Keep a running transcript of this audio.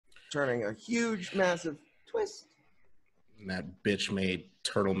turning a huge, massive twist. And that bitch made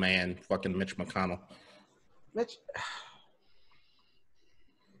Turtle Man fucking Mitch McConnell. Mitch,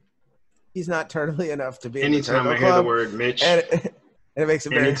 he's not turtly enough to be Anytime in the I hear the word Mitch, and it makes it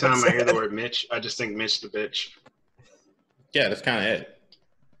very anytime upset. I hear the word Mitch, I just think Mitch the bitch. Yeah, that's kind of it.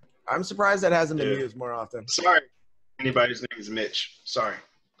 I'm surprised that hasn't been used more often. Sorry, anybody's name is Mitch. Sorry.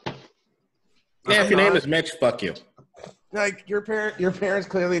 Yeah, if your name is Mitch, fuck you. Like your parents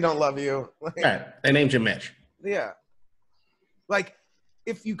clearly don't love you. Like, Right. They named you Mitch. yeah. Like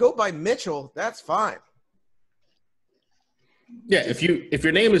if you go by Mitchell, that's fine. Yeah, if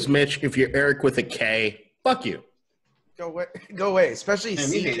your name is Mitch, if you're Eric with a K, fuck you. Go away. Especially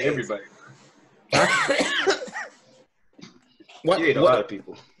Man, you hate everybody. What? You hate a lot of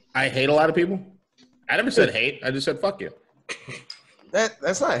people. I hate a lot of people? I never said hate. I just said fuck you.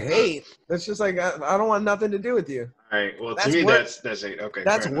 That's not hate. That's just like I don't want nothing to do with you. All right. Well, to me, that's hate. Okay.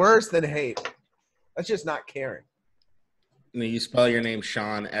 That's worse than hate. That's just not caring. And you spell your name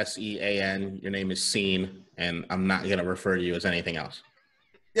Sean, S-E-A-N. Your name is Scene, and I'm not gonna refer to you as anything else.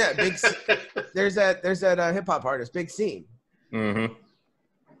 Yeah, big. There's that hip hop artist, Big Scene. Mm-hmm.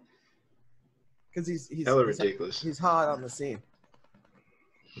 Because he's hella ridiculous. He's hot on the scene.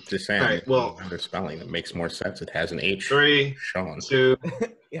 Just saying. All right, well, the spelling it makes more sense. It has an H. 3, Sean. 2,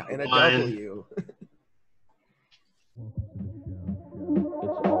 yeah, and a 1. W.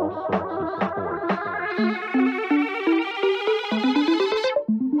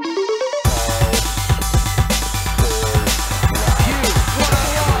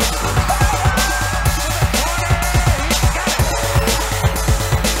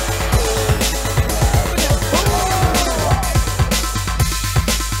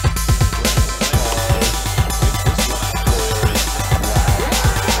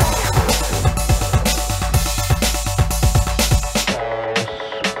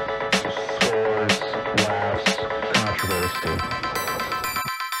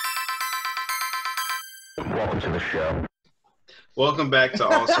 Welcome back to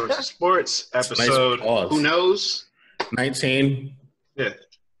All Sorts of Sports, episode, who knows? 19. Yeah,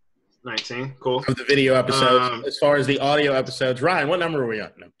 19, cool. Of the video episodes. As far as the audio episodes, Ryan, what number are we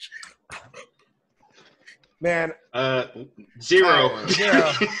on? No. Man. 0.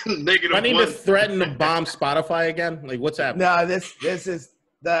 Negative Do I need 1. to threaten to bomb Spotify again? Like, what's happening? No, this is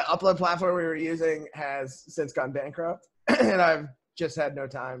the upload platform we were using has since gone bankrupt, and I've just had no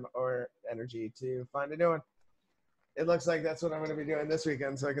time or energy to find a new one. It looks like that's what I'm going to be doing this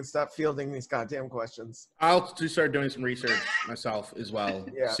weekend so I can stop fielding these goddamn questions. I'll just start doing some research myself as well,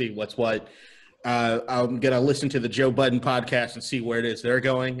 yeah. See what's what. I'm going to listen to the Joe Budden podcast and see where it is they're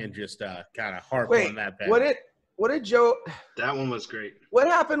going and just kind of harp on that. What did Joe – that one was great. What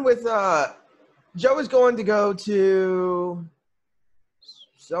happened with Joe was going to go to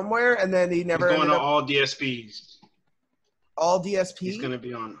somewhere and then he never – He's going to all DSPs. All DSPs? He's going to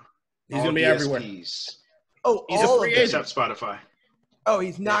be on – He's going to be everywhere. Oh, he's all a free agent. Except Spotify. Oh,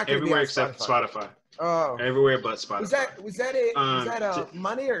 he's not going to be everywhere except Spotify. Oh, everywhere but Spotify. Was that a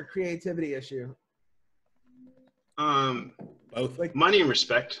money or creativity issue? Both. Like money and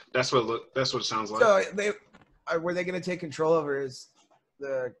respect. That's what it sounds like. So were they going to take control over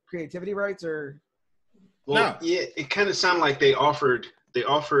the creativity rights or? Well, no. Yeah, it kind of sounded like they offered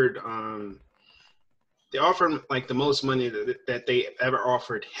like the most money that they ever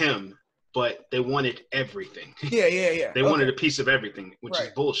offered him. But they wanted everything. Yeah. They wanted a piece of everything, which is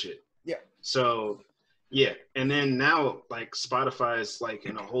bullshit. Yeah. So, yeah. And then now, like, Spotify is, like,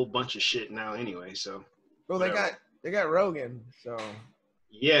 in a whole bunch of shit now anyway, so. Well, they got Rogan, so.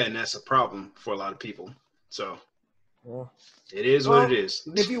 Yeah, and that's a problem for a lot of people. So, it is what it is.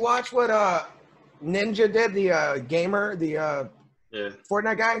 If you watch what Ninja did, the gamer, the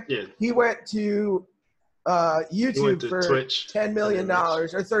Fortnite guy, he went to YouTube for Twitch, $10 million or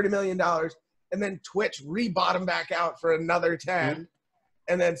 $30 million, and then Twitch rebought him back out for another 10, mm-hmm.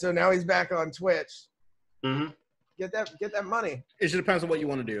 and then so now he's back on Twitch. Mm-hmm. Get that money. It just depends on what you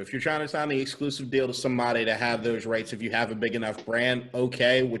want to do. If you're trying to sign the exclusive deal to somebody to have those rights, if you have a big enough brand,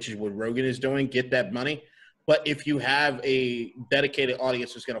 okay, which is what Rogan is doing, get that money. But if you have a dedicated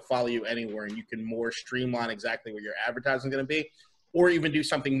audience that's going to follow you anywhere, and you can more streamline exactly where your advertising is going to be. Or even do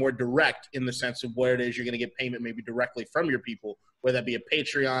something more direct in the sense of where it is you're going to get payment maybe directly from your people, whether that be a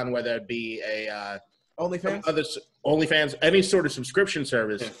Patreon, whether it be a OnlyFans, any sort of subscription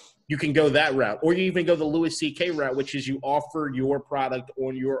service, you can go that route. Or you even go the Louis C.K. route, which is you offer your product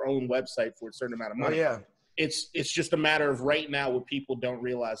on your own website for a certain amount of money. Oh, yeah. It's just a matter of right now what people don't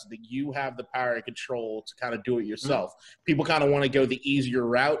realize that you have the power and control to kind of do it yourself. Mm-hmm. People kind of want to go the easier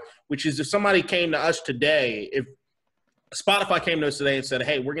route, which is if somebody came to us today, Spotify came to us today and said,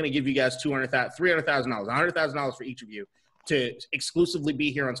 hey, we're going to give you guys $300,000, $100,000 for each of you to exclusively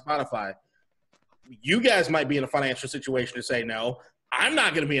be here on Spotify. You guys might be in a financial situation to say no. I'm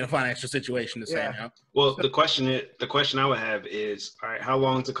not going to be in a financial situation to say no. Well, the question I would have is, all right, how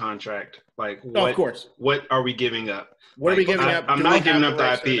long is the contract? Like, of course. What are we giving up? What are we giving up? I'm not giving up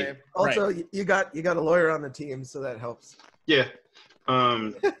the IP. Also, you got a lawyer on the team, so that helps. Yeah.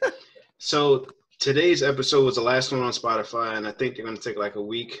 So today's episode was the last one on Spotify, and I think they're going to take like a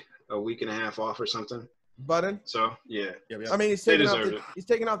week and a half off or something. Button. So yeah. I mean, he's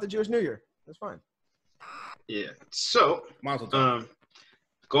taking off the Jewish New Year. That's fine. Yeah. So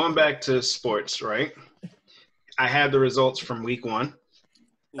going back to sports, right? I had the results from week 1.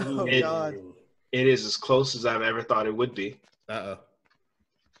 Oh God. It is as close as I've ever thought it would be. Uh-oh.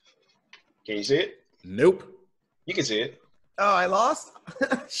 Can you see it? Nope. You can see it. Oh, I lost?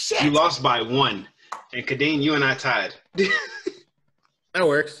 Shit. You lost by 1. And Kadeen, you and I tied. That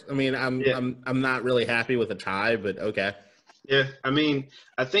works. I mean, I'm not really happy with a tie, but okay. Yeah. I mean,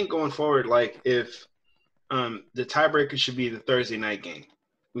 I think going forward, like if the tiebreaker should be the Thursday night game,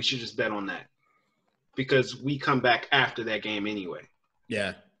 we should just bet on that. Because we come back after that game anyway.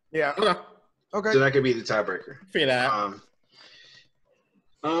 Yeah. Yeah. Okay. So that could be the tiebreaker. Figure that.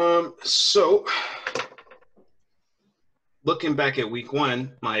 So looking back at week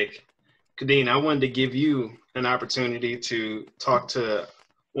 1, Mike, Kadeen, I wanted to give you an opportunity to talk to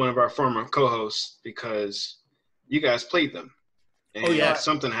one of our former co-hosts because you guys played them. And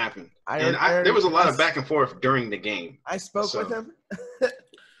something happened. There was a lot of back and forth during the game. I spoke with him.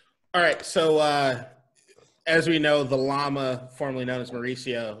 All right. So as we know, the llama, formerly known as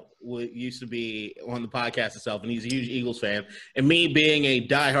Mauricio, used to be on the podcast itself, and he's a huge Eagles fan. And me being a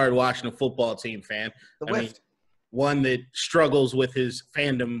diehard Washington football team fan, one that struggles with his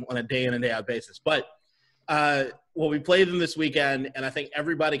fandom on a day in and day out basis. But we played them this weekend, and I think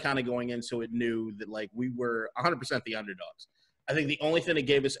everybody kind of going into it knew that like we were 100% the underdogs. I think the only thing that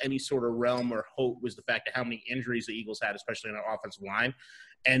gave us any sort of realm or hope was the fact of how many injuries the Eagles had, especially in our offensive line.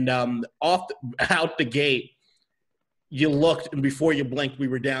 And out the gate, you looked, and before you blinked, we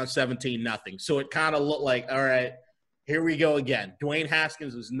were down 17-0. So it kind of looked like, all right, here we go again. Dwayne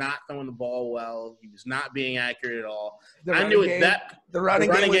Haskins was not throwing the ball well. He was not being accurate at all. I knew the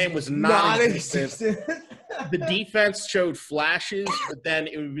running game was not existent. The defense showed flashes, but then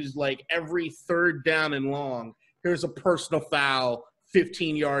it was like every third down and long, here's a personal foul,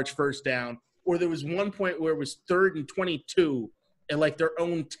 15 yards first down. Or there was one point where it was 3rd and 22 at like their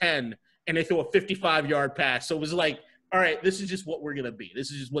own 10, and they threw a 55-yard pass. So it was like, all right, this is just what we're going to be.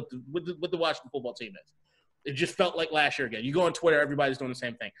 This is just what the Washington football team is. It just felt like last year again. You go on Twitter, everybody's doing the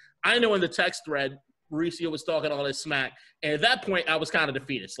same thing. I know in the text thread, Mauricio was talking all this smack, and at that point, I was kind of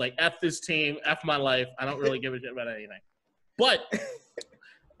defeatist. Like, F this team, F my life. I don't really give a shit about anything. But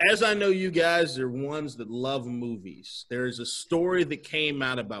as I know you guys are ones that love movies, there's a story that came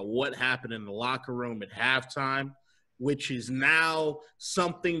out about what happened in the locker room at halftime, which is now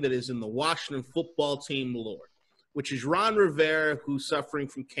something that is in the Washington football team lore, which is Ron Rivera, who's suffering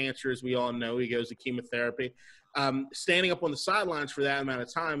from cancer, as we all know. He goes to chemotherapy. Standing up on the sidelines for that amount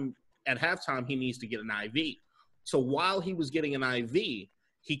of time, at halftime, he needs to get an IV. So while he was getting an IV,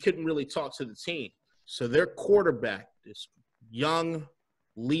 he couldn't really talk to the team. So their quarterback, this young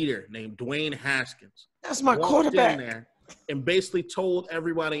leader named Dwayne Haskins, that's my quarterback, in there and basically told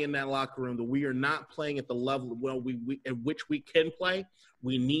everybody in that locker room that we are not playing at the level at which we can play.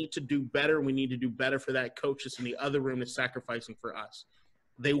 We need to do better. We need to do better for that coach that's in the other room that's sacrificing for us.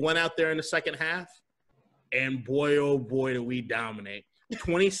 They went out there in the second half, and boy, oh boy, did we dominate.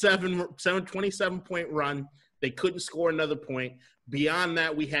 27-point run. They couldn't score another point. Beyond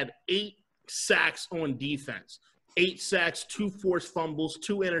that, we had 8 sacks on defense. 8 sacks, 2 forced fumbles,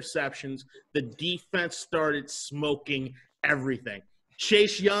 2 interceptions. The defense started smoking everything.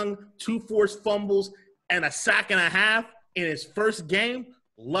 Chase Young, 2 forced fumbles, and a sack and a half in his first game.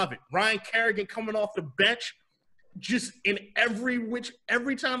 Love it. Ryan Kerrigan coming off the bench, just in every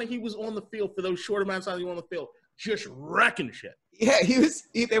time that he was on the field for those short amounts of time he was on the field, just wrecking shit. Yeah,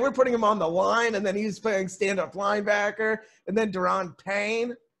 they were putting him on the line, and then he was playing stand-up linebacker, and then Daron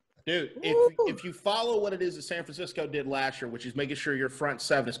Payne. Dude, if you follow what it is that San Francisco did last year, which is making sure your front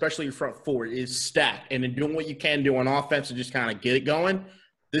 7, especially your front 4, is stacked, and then doing what you can do on offense and just kind of get it going,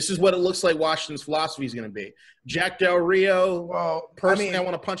 this is what it looks like Washington's philosophy is going to be. Jack Del Rio, personally, I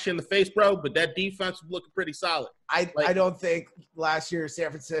want to punch you in the face, bro, but that defense was looking pretty solid. I don't think last year San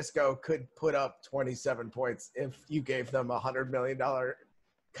Francisco could put up 27 points if you gave them $100 million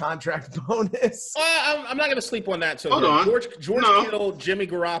contract bonus. I'm not going to sleep on that. So Hold on. George Kittle, Jimmy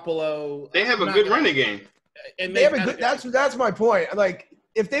Garoppolo. They have a good running game. And they have a good. That's my point. Like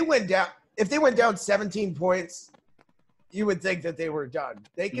if they went down 17 points, you would think that they were done.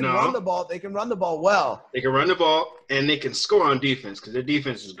 They can run the ball. They can run the ball well. They can run the ball, and they can score on defense because their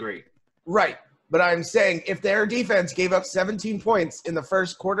defense is great. Right. But I'm saying if their defense gave up 17 points in the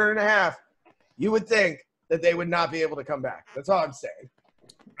first quarter and a half, you would think that they would not be able to come back. That's all I'm saying.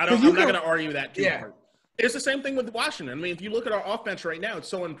 I'm not going to argue that too hard. It's the same thing with Washington. I mean, if you look at our offense right now, it's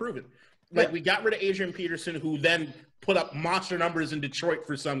so unproven. Like, we got rid of Adrian Peterson, who then put up monster numbers in Detroit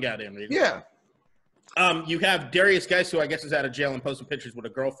for some goddamn reason. Yeah. You have Darius Geis, who I guess is out of jail and posting pictures with a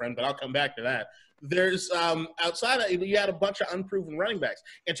girlfriend, but I'll come back to that. There's outside of you had a bunch of unproven running backs.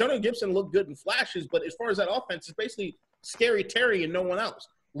 Antonio Gibson looked good in flashes, but as far as that offense, it's basically Scary Terry and no one else.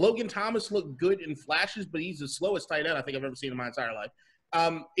 Logan Thomas looked good in flashes, but he's the slowest tight end I think I've ever seen in my entire life.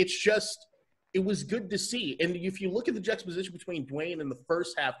 It was good to see. And if you look at the juxtaposition between Dwayne in the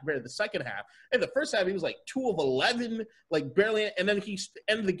first half compared to the second half, in the first half he was like 2 of 11, like barely, and then he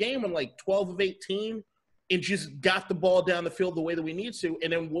ended the game on like 12 of 18 and just got the ball down the field the way that we need to.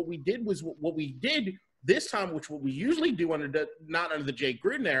 And then what we did this time, which what we usually do not under the Jay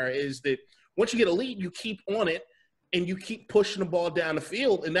Gruden era, is that once you get a lead, you keep on it and you keep pushing the ball down the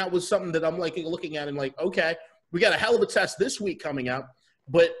field. And that was something that I'm like looking at and like, okay, we got a hell of a test this week coming up.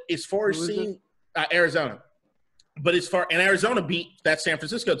 But as far as seeing Arizona, and Arizona beat that San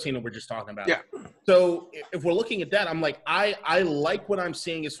Francisco team that we're just talking about. Yeah. So if we're looking at that, I'm like, I like what I'm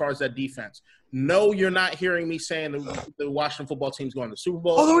seeing as far as that defense. No, you're not hearing me saying the Washington football team's going to the Super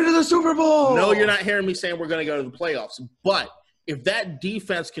Bowl. All the way to the Super Bowl. No, you're not hearing me saying we're going to go to the playoffs. But if that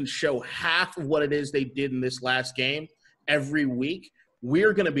defense can show half of what it is they did in this last game every week,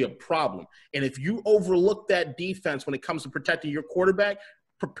 we're going to be a problem. And if you overlook that defense when it comes to protecting your quarterback,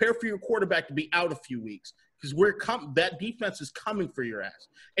 prepare for your quarterback to be out a few weeks because that defense is coming for your ass.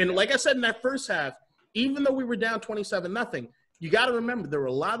 And like I said in that first half, even though we were down 27-0, you got to remember there were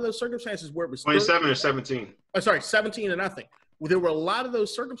a lot of those circumstances where it was 27 or 17. Oh, sorry, 17-0. There were a lot of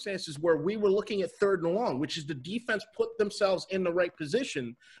those circumstances where we were looking at 3rd and long, which is the defense put themselves in the right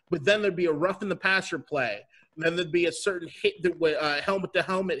position, but then there'd be a rough in the passer play. And then there'd be a certain hit,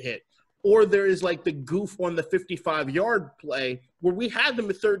 helmet-to-helmet hit. Or there is like the goof on the 55-yard play where we had them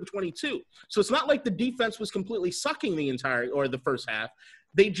at 3rd and 22. So it's not like the defense was completely sucking the first half.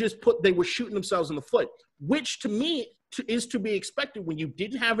 They were shooting themselves in the foot, which to me is to be expected when you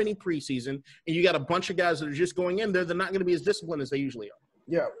didn't have any preseason and you got a bunch of guys that are just going in there. They're not going to be as disciplined as they usually are.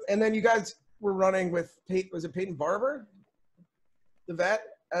 Yeah. And then you guys were running with Peyton Barber, the vet,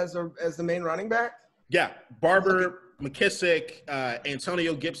 as the main running back? Yeah. Barber, McKissick,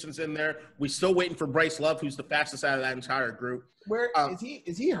 Antonio Gibson's in there. We're still waiting for Bryce Love, who's the fastest out of that entire group. Where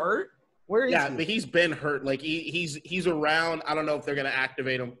is he hurt? Where is he? Yeah, but he's been hurt. Like he's around. I don't know if they're going to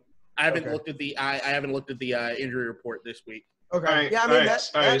activate him. I haven't looked at the injury report this week. Okay. Right, yeah, I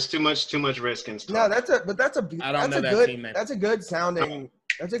mean it's too much risk and stuff. No, that's a good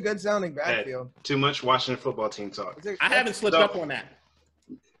sounding backfield. Too much Washington football team talk. I haven't slipped up on that.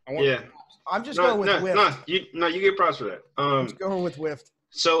 I'm just going with Whiff. You get props for that. I'm just going with Whiff.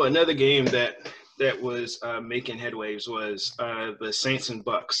 So another game that was making headwaves was the Saints and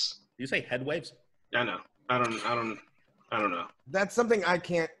Bucks. Did you say headwaves? I know. I don't know. That's something I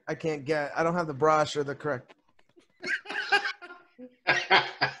can't get. I don't have the brush or the correct.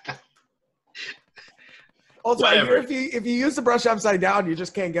 Also, I hear if you use the brush upside down, you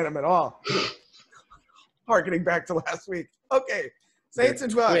just can't get them at all. Harkening back to last week. Okay, Saints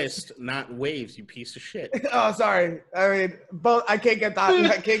and Bucks. Twist, not waves, you piece of shit. Oh, sorry. I mean, both. I can't get that.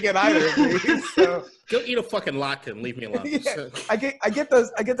 I can't get either of these. So. Go eat a fucking latte and leave me alone. Yeah, I get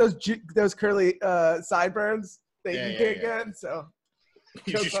those curly sideburns that you can't get. So.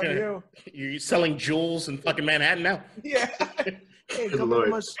 You're selling jewels in fucking Manhattan now? Yeah. Hey, come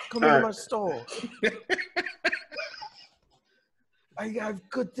into my store. I have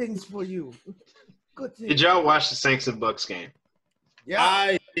good things for you. Good things. Did y'all watch the Saints and Bucks game? Yeah.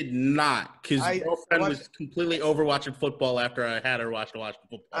 I did not, because my girlfriend was completely over watching football after I had her watch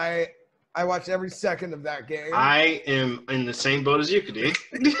football. I watched every second of that game. I am in the same boat as you, Kadeem.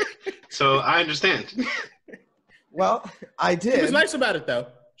 So I understand. Well, I did. She was nice about it, though.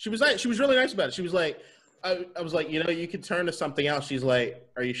 She was really nice about it. She was like, I was like, you could turn to something else. She's like,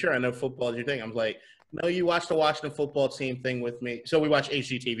 are you sure? I know football is your thing. I was like, no, you watch the Washington football team thing with me. So we watch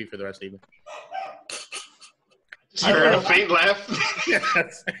HGTV for the rest of the evening. I heard a faint laugh.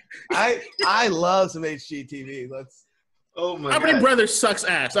 I love some HGTV. Oh my Property God. Brothers sucks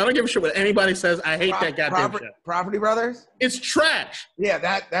ass. I don't give a shit what anybody says. I hate that goddamn show. Property Brothers? It's trash. Yeah,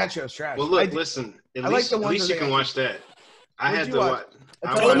 that show's trash. Well, look, listen. At least you can watch that. I had to watch.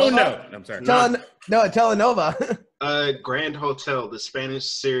 Telemundo. I'm sorry. No, Telenova. Grand Hotel, the Spanish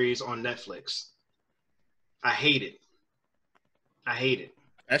series on Netflix. I hate it.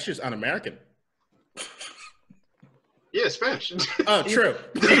 That's just un-American. Yeah, Spanish. Oh, true.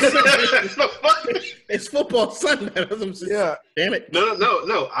 It's football Sunday. Yeah. Damn it.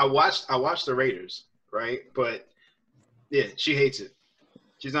 No. I watched the Raiders, right? But yeah, she hates it.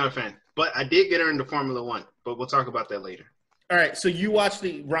 She's not a fan. But I did get her into Formula One. But we'll talk about that later. All right. So you watched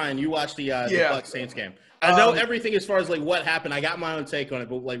the Bucs Saints game. I know everything as far as like what happened. I got my own take on it,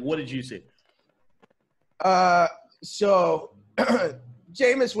 but like, what did you see? So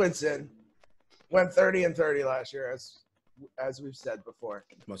Jameis Winston went 30-30 last year, as we've said before.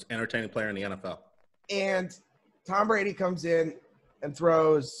 Most entertaining player in the NFL. And Tom Brady comes in and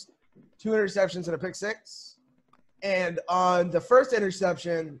throws 2 interceptions and a pick six. And on the first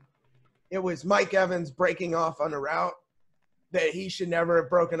interception, it was Mike Evans breaking off on a route that he should never have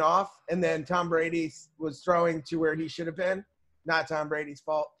broken off. And then Tom Brady was throwing to where he should have been. Not Tom Brady's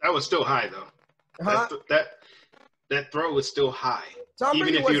fault. That was still high, though. Huh? That throw was still high.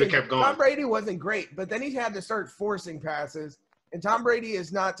 Even if you would have kept going. Tom Brady wasn't great, but then he had to start forcing passes. And Tom Brady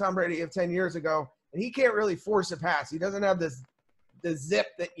is not Tom Brady of 10 years ago. And he can't really force a pass. He doesn't have the zip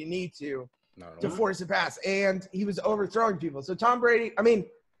that you need to force a pass. And he was overthrowing people. So Tom Brady, I mean,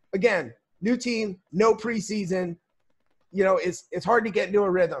 again, new team, no preseason. You know, it's hard to get into a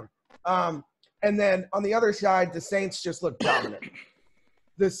rhythm. And then on the other side, the Saints just look dominant.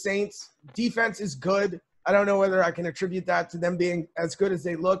 The Saints defense is good. I don't know whether I can attribute that to them being as good as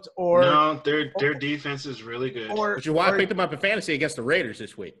they looked or – No, their defense is really good. Which is why I picked them up in fantasy against the Raiders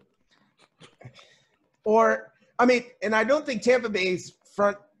this week. I mean, and I don't think Tampa Bay's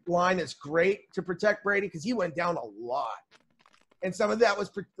front line is great to protect Brady because he went down a lot. And some of that was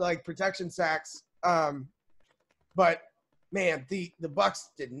protection sacks. But, man, the Bucs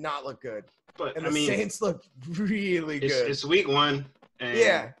did not look good. But, and the Saints looked really good. It's week one.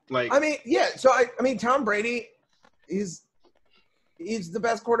 And Tom Brady he's the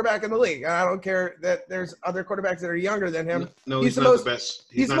best quarterback in the league. And I don't care that there's other quarterbacks that are younger than him. No, he's not the best.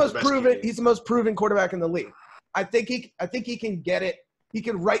 He's the most proven quarterback in the league. I think he can get it. He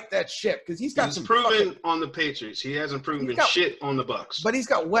can right that ship because he's proven on the Patriots. He hasn't proven shit on the Bucs. But he's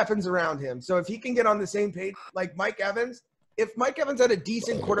got weapons around him. So if he can get on the same page like Mike Evans, if Mike Evans had a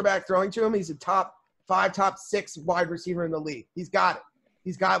decent quarterback throwing to him, he's a top 5, top 6 wide receiver in the league. He's got it.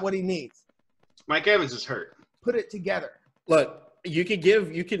 He's got what he needs. Mike Evans is hurt. Put it together. Look, you can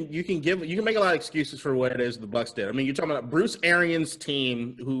make a lot of excuses for what it is the Bucs did. I mean, you're talking about Bruce Arians'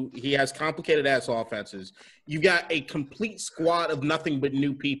 team, who he has complicated ass offenses. You got a complete squad of nothing but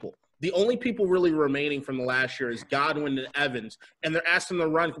new people. The only people really remaining from the last year is Godwin and Evans, and they're asking them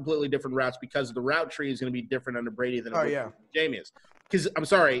to run completely different routes because the route tree is going to be different under Brady than Jameis. Because I'm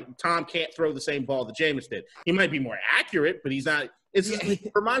sorry, Tom can't throw the same ball that Jameis did. He might be more accurate, but he's not.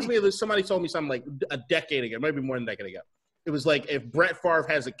 It reminds me of this. Somebody told me something like a decade ago, maybe more than a decade ago. It was like if Brett Favre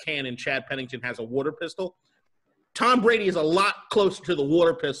has a cannon, Chad Pennington has a water pistol. Tom Brady is a lot closer to the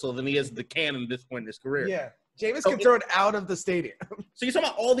water pistol than he is the cannon at this point in his career. Yeah. Jameis can throw it out of the stadium. So you're talking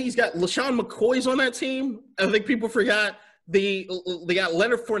about all these guys. LaShawn McCoy's on that team. I think people forgot. They got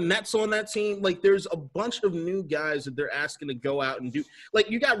Leonard Fournette's on that team. Like, there's a bunch of new guys that they're asking to go out and do. Like,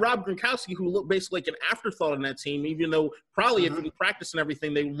 you got Rob Gronkowski, who looked basically like an afterthought on that team, even though probably if in practice and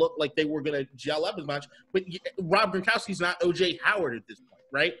everything, they looked like they were going to gel up as much. But Rob Gronkowski's not O.J. Howard at this point,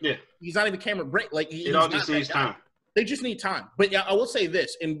 right? Yeah. He's not even Cameron Brate. Like, it all just needs time. They just need time. But yeah, I will say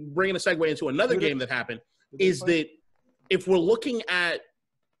this, and bringing a segue into another game that happened, is that if we're looking at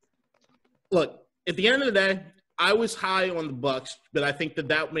 – look, at the end of the day, I was high on the Bucs, but I think that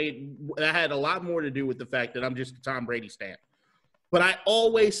had a lot more to do with the fact that I'm just a Tom Brady stan. But I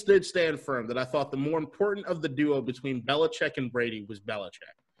always stand firm that I thought the more important of the duo between Belichick and Brady was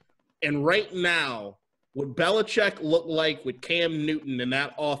Belichick. And right now, what Belichick looked like with Cam Newton in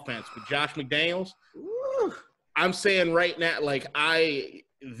that offense with Josh McDaniels, I'm saying right now,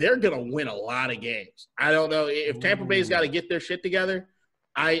 they're going to win a lot of games. I don't know if Tampa Bay's got to get their shit together.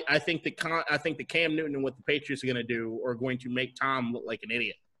 I think that Cam Newton and what the Patriots are going to do are going to make Tom look like an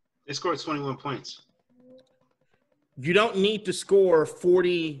idiot. They scored 21 points. You don't need to score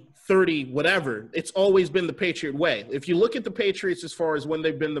 40, 30, whatever. It's always been the Patriot way. If you look at the Patriots as far as when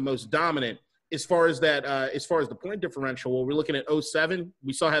they've been the most dominant, as far as the point differential, well, we're looking at 07,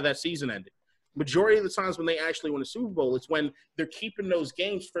 we saw how that season ended. Majority of the times when they actually win a Super Bowl, it's when they're keeping those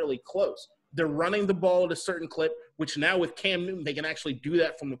games fairly close. They're running the ball at a certain clip, which now with Cam Newton, they can actually do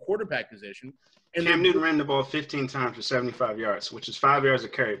that from the quarterback position. And Cam Newton ran the ball 15 times for 75 yards, which is 5 yards a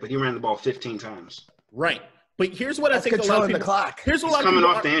carry, but he ran the ball 15 times. Right. But here's what That's I think controlling the clock. Here's He's coming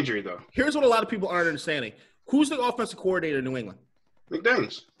off the injury, though. Here's what a lot of people aren't understanding. Who's the offensive coordinator in New England?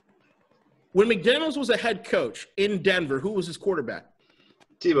 McDaniels. When McDaniels was a head coach in Denver, who was his quarterback?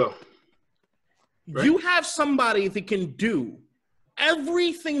 Tebow. Right? You have somebody that can do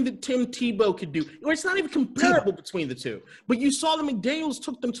everything that Tim Tebow could do. Or it's not even comparable between the two. But you saw the McDaniels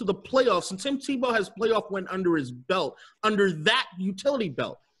took them to the playoffs, and Tim Tebow has playoff win under his belt, under that utility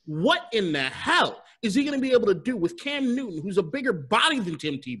belt. What in the hell is he going to be able to do with Cam Newton, who's a bigger body than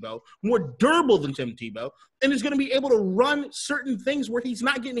Tim Tebow, more durable than Tim Tebow, and is going to be able to run certain things where he's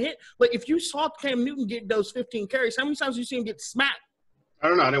not getting hit? Like, if you saw Cam Newton get those 15 carries, how many times have you seen him get smacked? I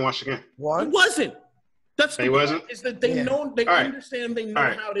don't know. I didn't watch the game. What? It wasn't. That's the wasn't? Is that they know, they understand, they know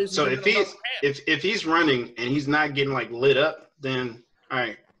how it is. So if he's running and he's not getting like lit up, then all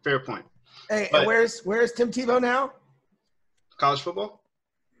right, fair point. Hey, but where's Tim Tebow now? College football?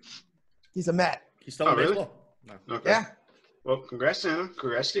 He's a Met. He's still in baseball. No. Okay. Yeah. Well, congrats to him.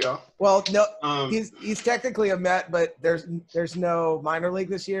 Congrats to y'all. Well, no, he's technically a Met, but there's no minor league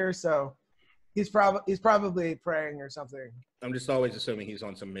this year, so he's probably praying or something. I'm just always assuming he's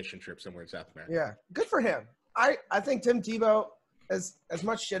on some mission trip somewhere in South America. Yeah, good for him. I think Tim Tebow, as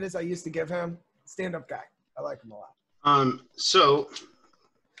much shit as I used to give him, stand-up guy. I like him a lot. So,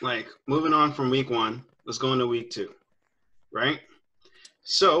 like, moving on from week 1, let's go into week 2, right?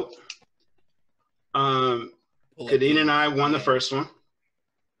 So, Kadeen and I won the first one.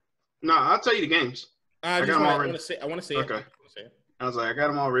 No, I'll tell you the games. I want to say okay. it. I was like, I got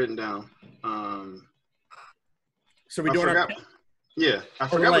them all written down. So we doing our Yeah, I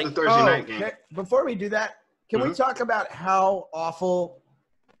forgot about the Thursday night game. Before we do that, can we talk about how awful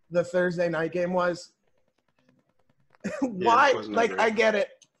the Thursday night game was? Why? Like, I get it.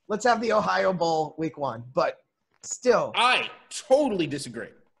 Let's have the Ohio Bowl week 1, but still. I totally disagree.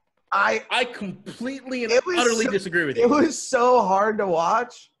 I completely and utterly disagree with you. It was so hard to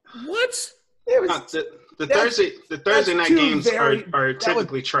watch. What? It was the Thursday night games are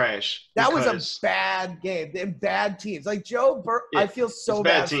typically trash. That was a bad game. And bad teams. Like Joe Burrow. I feel so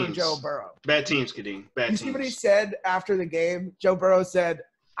bad for Joe Burrow. Bad teams, Kadeen. Bad teams. You see what he said after the game? Joe Burrow said,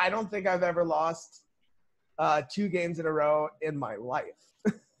 I don't think I've ever lost 2 games in a row in my life.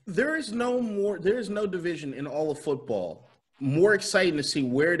 There is no division in all of football more exciting to see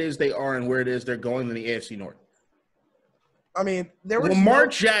where it is they are and where it is they're going than the AFC North. I mean, there was Lamar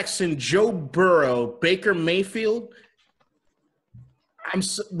Jackson, Joe Burrow, Baker Mayfield.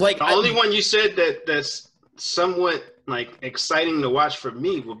 The only one you said that's somewhat like exciting to watch for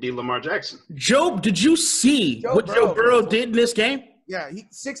me would be Lamar Jackson. Did you see what Joe Burrow did in this game? Yeah,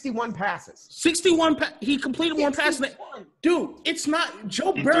 61 passes. 61. He completed 1 pass. Dude, it's not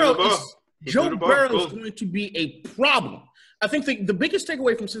Joe Burrow. Joe Burrow is going to be a problem. I think the biggest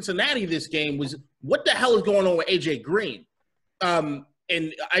takeaway from Cincinnati this game was what the hell is going on with AJ Green. And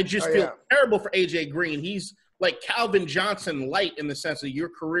I just feel terrible for AJ Green. He's like Calvin Johnson light in the sense that your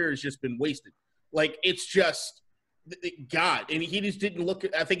career has just been wasted. Like, it's just God. And he just didn't look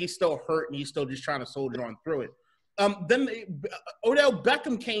 – I think he's still hurt and he's still just trying to soldier on through it. Then Odell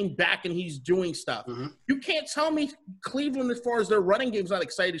Beckham came back and he's doing stuff. Mm-hmm. You can't tell me Cleveland, as far as their running game's not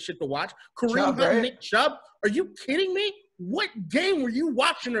excited shit to watch. Kareem Hunt, Nick Chubb. Are you kidding me? What game were you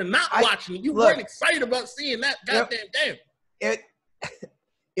watching or not watching? You weren't excited about seeing that goddamn game.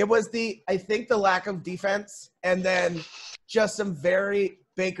 It was I think the lack of defense and then just some very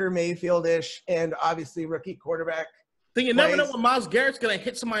Baker Mayfield-ish and obviously rookie quarterback. Then you never know when Myles Garrett's going to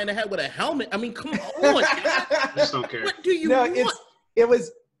hit somebody in the head with a helmet. I mean, come on. I just don't care. What do you want?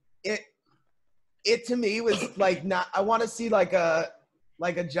 It to me was like not – I want to see like a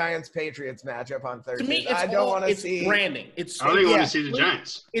Giants-Patriots matchup on Thursday. To me, I don't want to see – branding. I don't even want to see the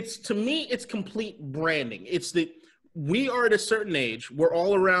Giants. To me, it's complete branding. It's we are at a certain age. We're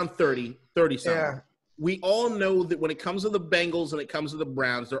all around 30 something. Yeah. We all know that when it comes to the Bengals and it comes to the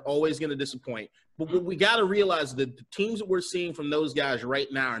Browns, they're always going to disappoint. But what we got to realize that the teams that we're seeing from those guys right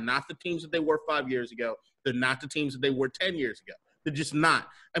now are not the teams that they were 5 years ago. They're not the teams that they were 10 years ago. They're just not.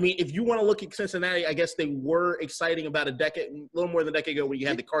 I mean, if you want to look at Cincinnati, I guess they were exciting about a little more than a decade ago when you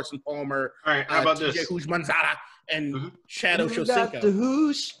had the Carson Palmer, all right, how about TJ this? Houshmandzadeh, and Shadow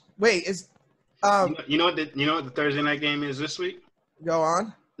Shosinko. Wait, is you know what the Thursday night game is this week? Go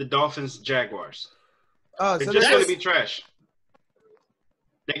on. The Dolphins-Jaguars. Oh, it's so just going to be trash.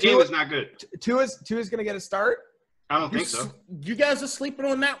 That game is not good. Tua's going to get a start? I don't think so. You guys are sleeping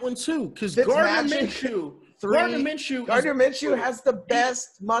on that one too, because Gardner Minshew has the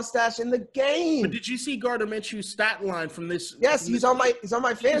best mustache in the game. But did you see Gardner Minshew's stat line from this? Yes, he's on my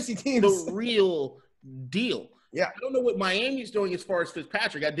fantasy team. The real deal. Yeah. I don't know what Miami's doing as far as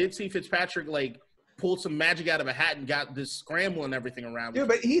Fitzpatrick. I did see Fitzpatrick pulled some magic out of a hat and got this scramble and everything around. Dude,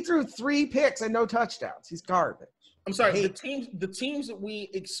 but he threw 3 picks and no touchdowns. He's garbage. I'm sorry. The teams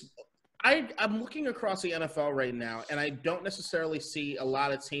that I'm looking across the NFL right now, and I don't necessarily see a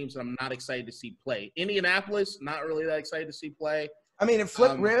lot of teams that I'm not excited to see play. Indianapolis, not really that excited to see play. I mean, in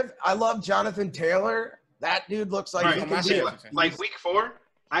Flip Riv, I love Jonathan Taylor. That dude looks like he can be like week 4.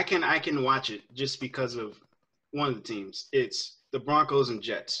 I can watch it just because of one of the teams. It's the Broncos and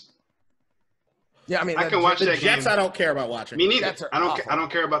Jets. Yeah, I mean, I can watch that Jets. Game. I don't care about watching. Me neither. I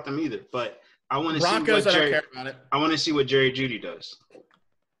don't care about them either. But I want to see what I want to see what Jerry Jeudy does.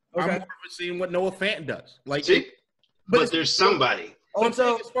 Okay. I'm more of seeing what Noah Fant does. Like, see, but there's somebody.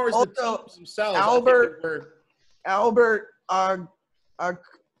 Also, as far as the teams themselves, Albert,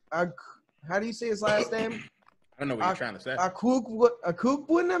 how do you say his last name? I don't know what you're trying to say.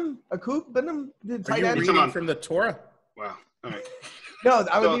 Akubunam, the tight end. Are you reading from the Torah? Wow. All right. No,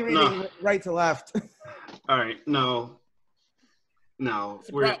 I would be reading right to left. All right. No.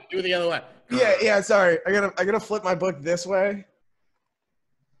 We're do it the other way. Yeah. Sorry, I gotta flip my book this way.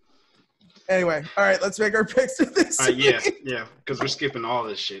 Anyway, all right, let's make our picks for this. Yeah, because we're skipping all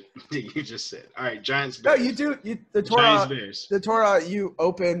this shit you just said. All right, Giants. Bears. No, you do. The Torah. Giants, Bears. The Torah, you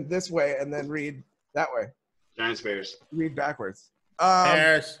open this way and then read that way. Giants, Bears. Read backwards.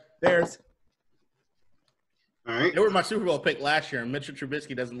 Bears. All right. They were my Super Bowl pick last year, and Mitchell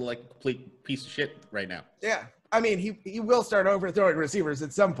Trubisky doesn't look like a complete piece of shit right now. Yeah, I mean, he will start overthrowing receivers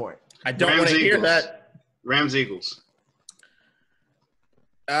at some point. I don't want to hear that. Rams, Eagles.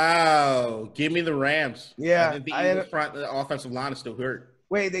 Oh, give me the Rams. Yeah, the offensive line is still hurt.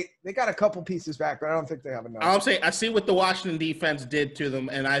 Wait, they got a couple pieces back, but I don't think they have enough. I'm saying I see what the Washington defense did to them,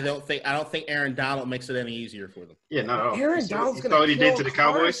 and I don't think Aaron Donald makes it any easier for them. Yeah, not at all. Aaron Donald's going to kill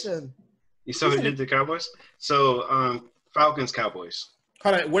Carson. You saw what he did to the Cowboys? So, Falcons, Cowboys.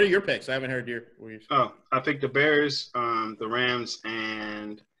 Hold on, what are your picks? I haven't heard your. Oh, I picked the Bears, the Rams,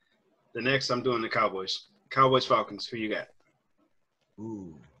 and the next I'm doing the Cowboys. Cowboys, Falcons. Who you got?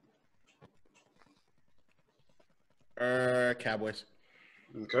 Ooh. Cowboys.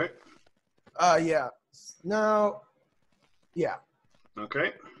 Okay. Yeah. No. Yeah.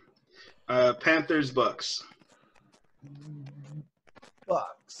 Okay. Panthers, Bucks.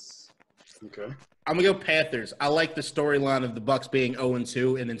 Bucks. Okay. I'm gonna go Panthers. I like the storyline of the Bucks being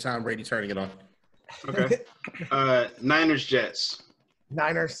 0-2 and then Tom Brady turning it on. Okay. Niners, Jets.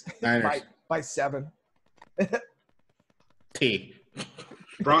 Niners. by 7. T.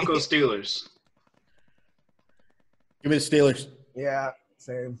 Broncos, Steelers. Give me the Steelers. Yeah,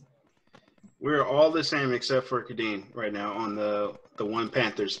 same. We're all the same except for Kadeen right now on the one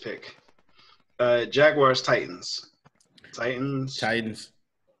Panthers pick. Jaguars, Titans. Titans.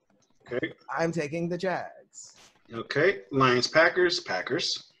 Okay. I'm taking the Jags. Okay. Lions, Packers.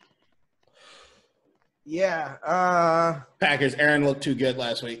 Yeah. Packers. Aaron looked too good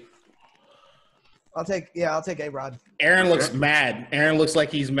last week. I'll take A-Rod. Aaron looks mad. Aaron looks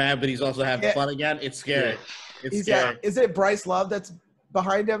like he's mad, but he's also having fun again. It's scary. Yeah. It's scary. Is it Bryce Love that's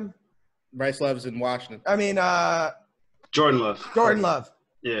behind him? Bryce Love's in Washington. I mean, Jordan Love.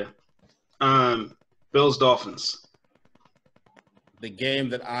 Yeah. Bills, Dolphins. The game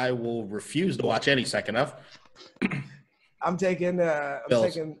that I will refuse to watch any second of. I'm taking the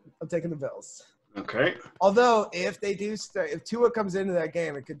Bills. Okay. Although if Tua comes into that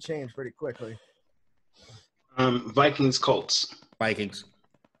game, it could change pretty quickly. Vikings, Colts. Vikings.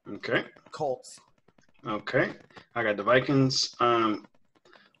 Okay. Colts. Okay. I got the Vikings.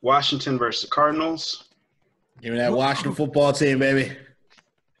 Washington versus the Cardinals. Give me that Washington football team, baby.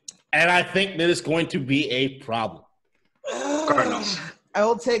 And I think that it's going to be a problem. Cardinals. I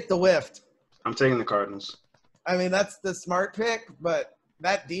will take the Wift. I'm taking the Cardinals. I mean, that's the smart pick, but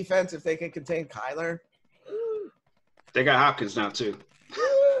that defense, if they can contain Kyler. They got Hopkins now, too.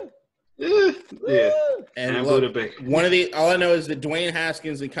 Yeah. And look, all I know is that Dwayne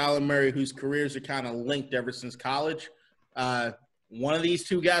Haskins and Kyler Murray, whose careers are kind of linked ever since college, one of these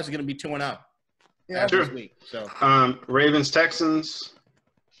two guys are going to be 2-0. Yeah, sure. This week. So, Ravens, Texans.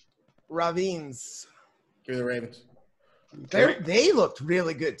 Ravens. Give me the Ravens. Okay. They looked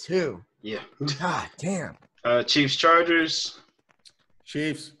really good too. Yeah. God damn. Chiefs, Chargers.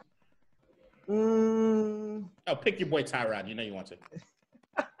 Chiefs. Oh, pick your boy Tyrod. You know you want to.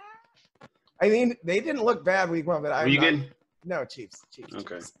 I mean, they didn't look bad week 1, but Are you good? No, Chiefs.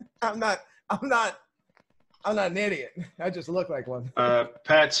 Okay. Chiefs. I'm not an idiot. I just look like one.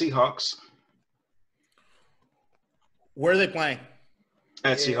 Pat, Seahawks. Where are they playing?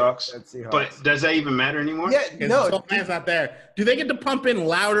 At Seahawks. But does that even matter anymore? Yeah, no. The man's not there. Do they get to pump in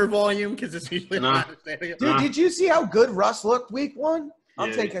louder volume? Because it's usually not. Dude, did you see how good Russ looked week 1?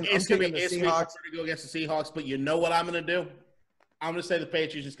 I'm taking the It's gonna be Seahawks. hard to go against the Seahawks, but you know what I'm gonna do? I'm gonna say the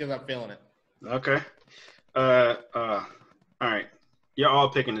Patriots just because I'm feeling it. Okay. All right. You're all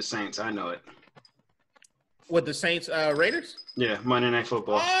picking the Saints. I know it. With the Saints, Raiders? Yeah, Monday Night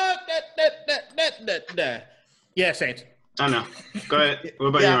Football. Yeah, Saints. I know. Go ahead. What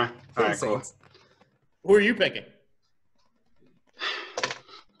about you, Ryan? All right, cool. Who are you picking?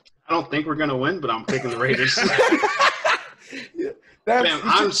 I don't think we're gonna win, but I'm picking the Raiders. That's, Man,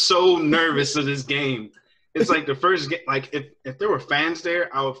 I'm so nervous of this game. It's like the first game. Like if there were fans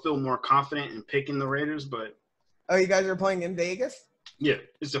there, I would feel more confident in picking the Raiders. But oh, you guys are playing in Vegas? yeah,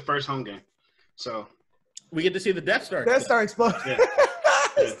 it's the first home game, so we get to see the Death Star. Death Star explode. Yeah. I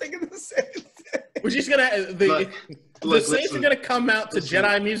was thinking the same thing. We're just gonna the Saints are gonna come out to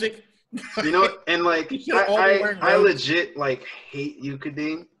Jedi music. You know, and like I robes. legit like hate you,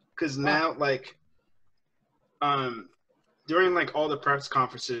 Kadeem, because now like during like all the press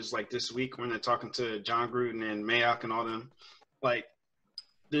conferences like this week when they're talking to John Gruden and Mayock and all them, like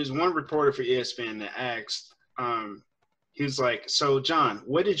there's one reporter for ESPN that asked, he was like, so John,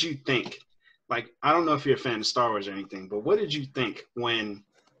 what did you think? Like, I don't know if you're a fan of Star Wars or anything, but what did you think when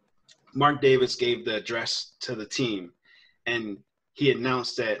Mark Davis gave the address to the team and he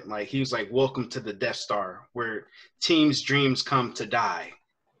announced that, like, he was like, welcome to the Death Star, where teams' dreams come to die.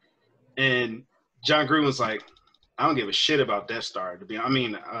 And John Gruden was like, I don't give a shit about Death Star,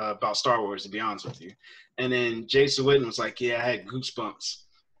 about Star Wars, to be honest with you. And then Jason Witten was like, yeah, I had goosebumps.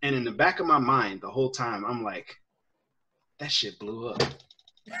 And in the back of my mind, the whole time, I'm like, that shit blew up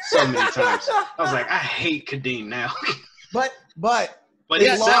so many times. I was like, I hate Kadeem now. But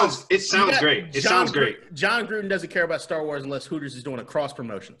it sounds great. It sounds great. John Gruden doesn't care about Star Wars unless Hooters is doing a cross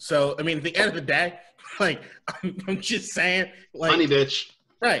promotion. So, I mean, at the end of the day, like, I'm just saying, like, honey bitch.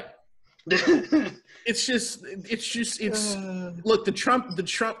 Right. It's look, the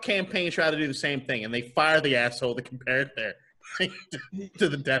Trump campaign tried to do the same thing, and they fire the asshole to compare it there to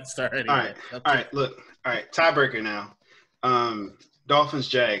the Death Star. Anyway. All right. Tiebreaker now. Dolphins,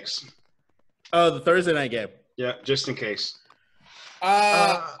 Jags. Oh, the Thursday night game. Yeah, just in case.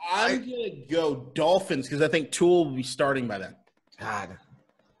 I'm gonna go Dolphins because I think Tua will be starting by then. God.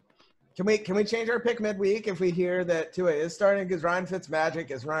 Can we change our pick midweek if we hear that Tua is starting? Because Ryan Fitz magic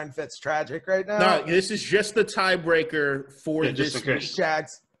is Ryan Fitz tragic right now. No, this is just the tiebreaker for this week.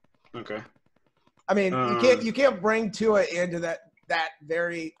 Jags. Okay. I mean, you can't bring Tua into that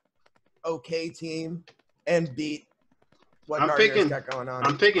very okay team and beat what Gardner's got going on.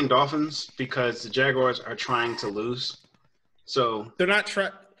 I'm picking Dolphins because the Jaguars are trying to lose. So they're not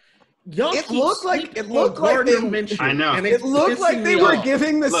trying. It looked like they. I know. And it looked like they were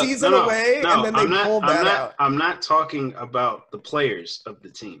giving the season away, and then they pulled that out. I'm not talking about the players of the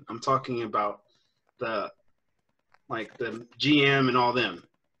team. I'm talking about the GM and all them.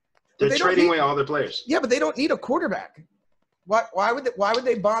 They're trading away all their players. Yeah, but they don't need a quarterback. Why would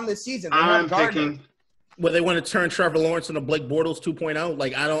they bomb this season? I'm picking. Well, they want to turn Trevor Lawrence into Blake Bortles 2.0.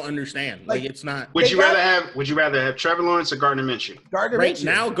 Like, I don't understand. Like it's not. Would you rather have Trevor Lawrence or Gardner Minshew?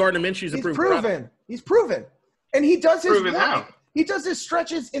 Now, Gardner Minshew's proven. He's proven, and he does his proven how? He does his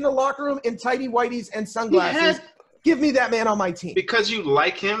stretches in the locker room in tighty whities and sunglasses. Give me that man on my team. Because you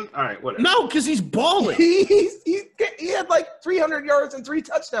like him? All right, whatever. No, because he's balling. He had like 300 yards and 3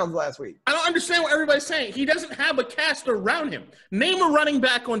 touchdowns last week. I don't understand what everybody's saying. He doesn't have a cast around him. Name a running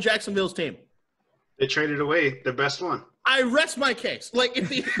back on Jacksonville's team. They traded away the best one. I rest my case. Like, if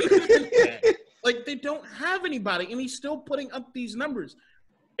they don't have anybody, and he's still putting up these numbers.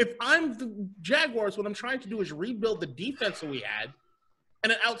 If I'm the Jaguars, what I'm trying to do is rebuild the defense that we had,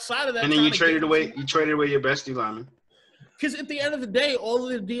 and then outside of that, and then you traded away your best D lineman. Because at the end of the day, all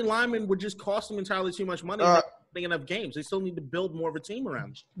of the D linemen would just cost them entirely too much money. Playing enough games, they still need to build more of a team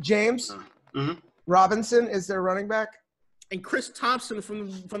around. James Robinson is their running back, and Chris Thompson from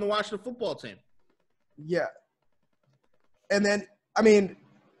the Washington football team. Yeah. And then, I mean,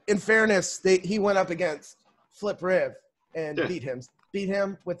 in fairness, he went up against Flip Riv and beat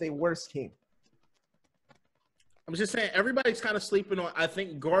him with a worse team. I'm just saying, everybody's kind of sleeping on. I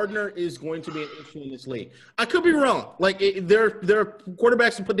think Gardner is going to be an issue in this league. I could be wrong. Like, there are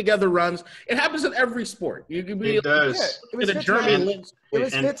quarterbacks who put together runs. It happens in every sport. You could be. It does. It was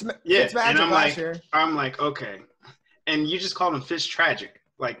Fitzmagic last year. I'm like, okay. And you just called him Fitz tragic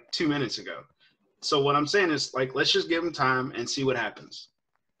like 2 minutes ago. So what I'm saying is, like, let's just give him time and see what happens.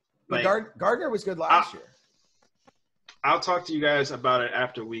 Like, Gardner was good last year. I'll talk to you guys about it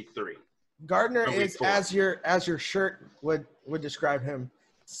after week 3. Gardner is, as your shirt would describe him,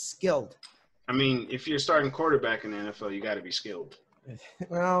 skilled. I mean, if you're starting quarterback in the NFL, you got to be skilled.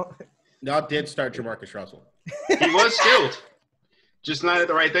 Well, y'all did start Jamarcus Russell. He was skilled. Just not at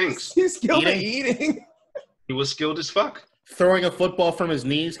the right things. He's skilled at eating. He was skilled as fuck. Throwing a football from his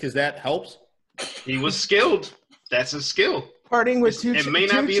knees because that helps. He was skilled. That's a skill. Partying with It may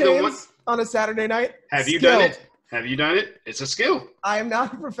not be the one on a Saturday night. Have you done it? Have you done it? It's a skill. I am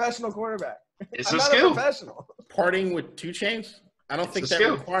not a professional quarterback. It's I'm a not skill. A professional. Partying with 2 chains? I don't think that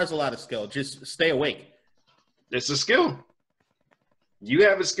requires a lot of skill. Just stay awake. It's a skill. You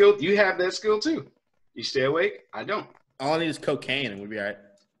have a skill. You have that skill too. You stay awake. I don't. All I need is cocaine and we'll be all right.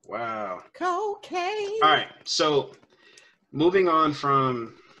 Wow. Cocaine. All right. So moving on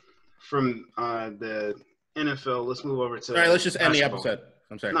from the NFL, let's move over to. All right. Let's just end basketball. the episode.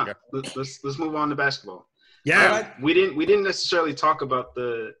 I'm sorry. No, let's move on to basketball. Yeah. We didn't necessarily talk about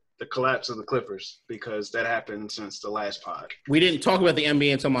the collapse of the Clippers because that happened since the last pod. We didn't talk about the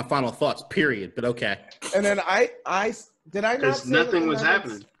NBA until my final thoughts. Period. But okay. And then I did I not because say nothing was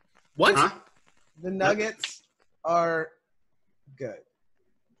happening. What? Huh? The Nuggets are good.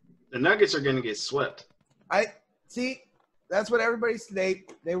 The Nuggets are going to get swept. I see. That's what everybody's they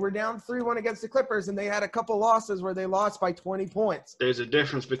were down 3-1 against the Clippers, and they had a couple losses where they lost by 20 points. There's a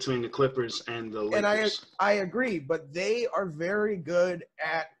difference between the Clippers and the Lakers. And I agree, but they are very good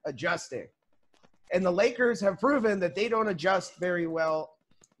at adjusting. And the Lakers have proven that they don't adjust very well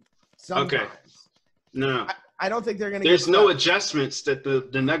sometimes. Okay. No. I don't think they're going to There's no adjustments that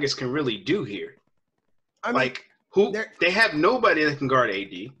the Nuggets can really do here. I mean, they have nobody that can guard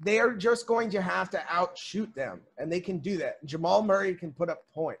AD. They are just going to have to outshoot them, and they can do that. Jamal Murray can put up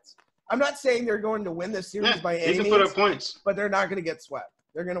points. I'm not saying they're going to win this series by any means. They can put up points, but they're not going to get swept.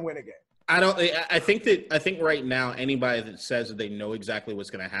 They're going to win a game. I think right now anybody that says that they know exactly what's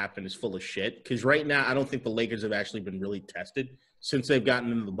going to happen is full of shit. Because right now I don't think the Lakers have actually been really tested since they've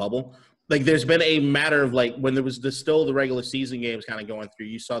gotten into the bubble. Like there's been a matter of like when there was still the regular season games kind of going through.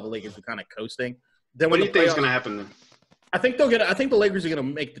 You saw the Lakers were kind of coasting. Then what do you think is going to happen then? I think the Lakers are going to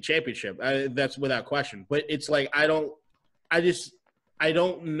make the championship. That's without question. But it's like I don't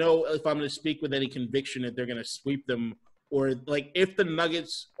know if I'm going to speak with any conviction that they're going to sweep them, or like if the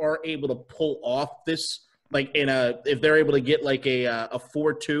Nuggets are able to pull off this, like if they're able to get like a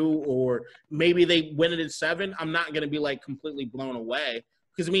 4-2, or maybe they win it in 7. I'm not going to be like completely blown away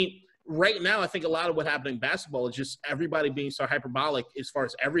because I mean right now I think a lot of what happened in basketball is just everybody being so hyperbolic as far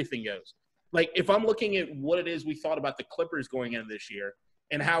as everything goes. Like, if I'm looking at what it is we thought about the Clippers going into this year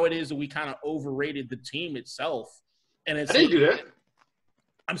and how it is that we kind of overrated the team itself. And it's I didn't do that.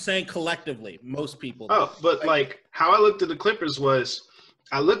 I'm saying collectively, most people. Oh, but like how I looked at the Clippers was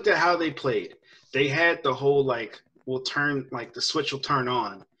I looked at how they played. They had the whole like the switch will turn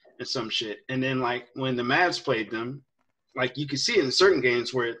on and some shit. And then like when the Mavs played them, like you could see it in certain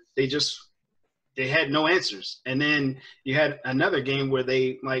games where they had no answers. And then you had another game where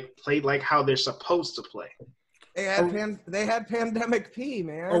they like played like how they're supposed to play. They had pandemic P,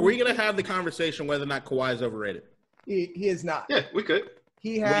 man. Are we going to have the conversation whether or not Kawhi is overrated? He is not. Yeah, we could.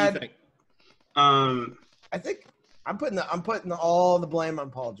 He had. What do you think? I think I'm putting all the blame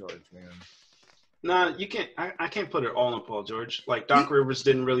on Paul George, man. Nah, you can't. I can't put it all on Paul George. Like Doc Rivers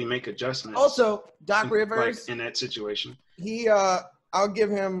didn't really make adjustments. Also, Doc Rivers like in that situation. I'll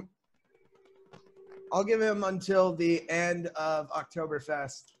give him until the end of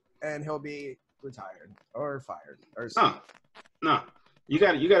Oktoberfest, and he'll be retired or fired or something. No. You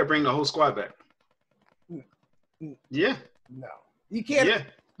got to bring the whole squad back. Yeah. No, you can't. Yeah.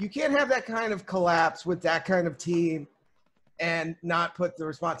 You can't have that kind of collapse with that kind of team and not put the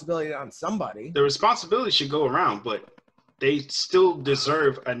responsibility on somebody. The responsibility should go around, but they still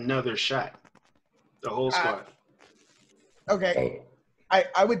deserve another shot. The whole squad. Okay.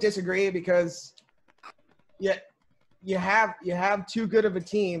 I would disagree because you have too good of a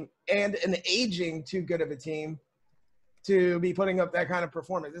team and an aging too good of a team to be putting up that kind of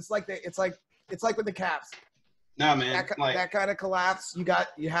performance. It's like with the Caps. No, man. That kind of collapse,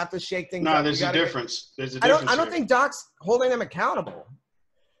 you have to shake things up. No, there's a difference. There's a difference. I don't think Doc's holding them accountable.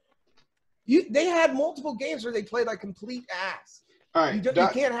 They had multiple games where they played like complete ass. All right, you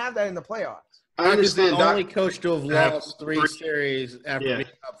can't have that in the playoffs. I understand. The only coach to have lost 3 series after being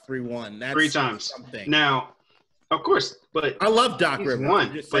up 3-1. That's 3 times. Something. Now, of course, but I love Doc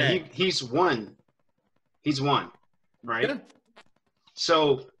Rivers. He's won. He's won, right? Yeah.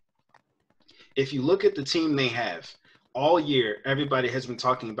 So, if you look at the team they have, all year, everybody has been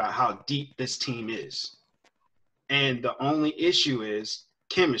talking about how deep this team is. And the only issue is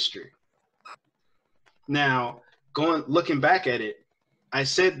chemistry. Now, looking back at it, I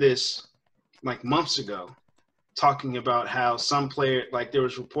said this like months ago, talking about how there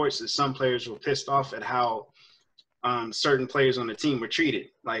was reports that some players were pissed off at how certain players on the team were treated,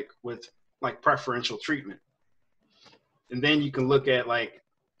 like with like preferential treatment. And then you can look at like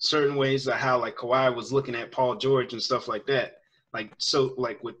certain ways of how like Kawhi was looking at Paul George and stuff like that. Like so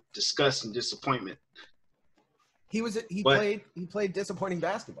like with disgust and disappointment. He played disappointing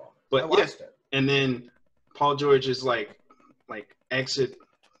basketball. But I watched it. And then Paul George's like exit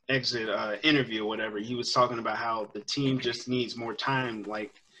interview or whatever, he was talking about how the team just needs more time,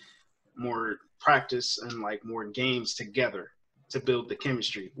 like more practice and like more games together to build the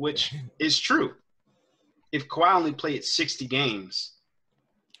chemistry, which is true. If Kawhi only played 60 games,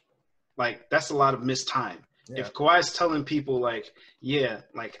 like that's a lot of missed time. Yeah. If Kawhi's telling people like, yeah,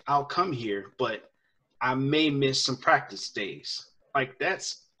 like I'll come here, but I may miss some practice days, like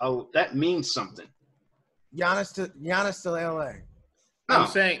that means something. Giannis to LA. No.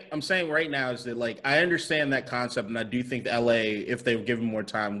 I'm saying right now is that like I understand that concept, and I do think the LA, if they were given more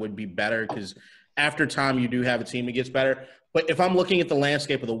time, would be better because after time you do have a team that gets better. But if I'm looking at the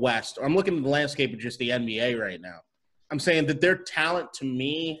landscape of the West, or I'm looking at the landscape of just the NBA right now, I'm saying that their talent to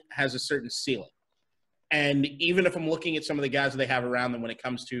me has a certain ceiling. And even if I'm looking at some of the guys that they have around them when it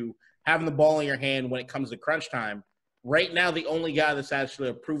comes to having the ball in your hand when it comes to crunch time, right now the only guy that's actually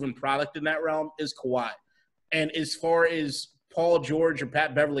a proven product in that realm is Kawhi. And as far as Paul George or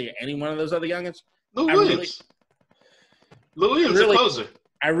Pat Beverly or any one of those other youngins, Lou Williams a closer.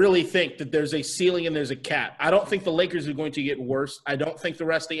 I really think that there's a ceiling and there's a cap. I don't think the Lakers are going to get worse. I don't think the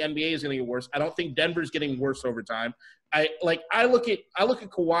rest of the NBA is going to get worse. I don't think Denver's getting worse over time. I look at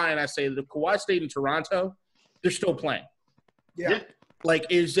Kawhi and I say that if Kawhi stayed in Toronto, they're still playing. Yeah. Like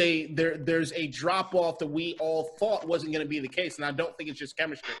there's a drop off that we all thought wasn't going to be the case, and I don't think it's just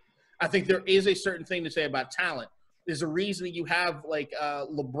chemistry. I think there is a certain thing to say about talent. There's a reason that you have like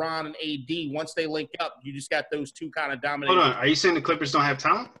LeBron and AD. Once they link up, you just got those two kind of dominating. Hold on, are you saying the Clippers don't have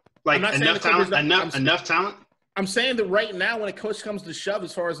talent? Like enough talent? Enough talent? I'm saying that right now, when a coach comes to shove,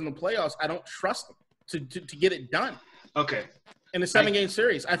 as far as in the playoffs, I don't trust them to get it done. Okay. In a 7-game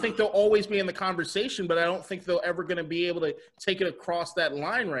series, I think they'll always be in the conversation, but I don't think they're ever going to be able to take it across that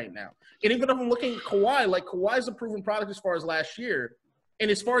line right now. And even if I'm looking at Kawhi, like Kawhi's a proven product as far as last year.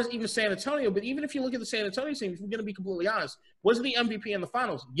 And as far as even San Antonio, but even if you look at the San Antonio team, if we're going to be completely honest, wasn't the MVP in the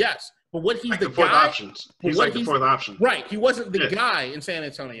finals? Yes. But what he's like the fourth guy. Options. He's like the fourth option. Right. He wasn't the guy in San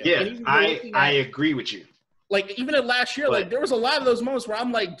Antonio. Yeah, I agree with you. Like, even at last year, like, there was a lot of those moments where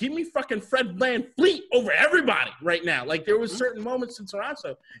I'm like, give me fucking Fred VanVleet over everybody right now. Like, there was certain moments in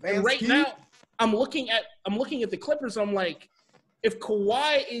Toronto. And right now, I'm looking at the Clippers. I'm like, if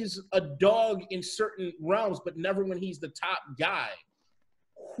Kawhi is a dog in certain realms, but never when he's the top guy,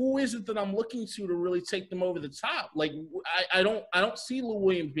 who is it that I'm looking to really take them over the top? Like, I don't see Lou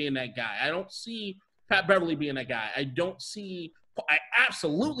Williams being that guy. I don't see Pat Beverly being that guy. I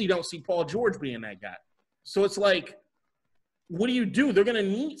absolutely don't see Paul George being that guy. So it's like, what do you do? They're going to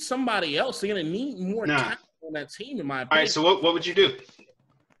need somebody else. They're going to need more talent on that team, in my opinion. All right, so what would you do?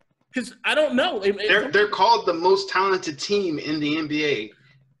 Because I don't know. They're called the most talented team in the NBA,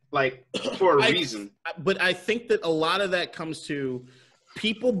 like, for a reason. But I think that a lot of that comes to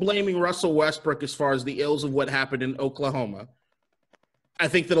people blaming Russell Westbrook as far as the ills of what happened in Oklahoma. I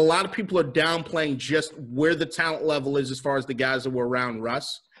think that a lot of people are downplaying just where the talent level is as far as the guys that were around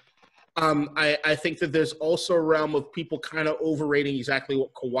Russ. I think that there's also a realm of people kind of overrating exactly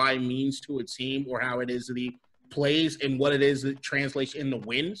what Kawhi means to a team or how it is that he plays and what it is that translates into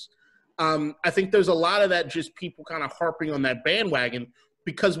wins. I think there's a lot of that just people kind of harping on that bandwagon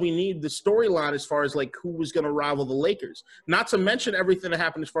because we need the storyline as far as like who was going to rival the Lakers. Not to mention everything that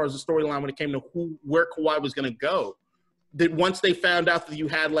happened as far as the storyline when it came to where Kawhi was going to go. That once they found out that you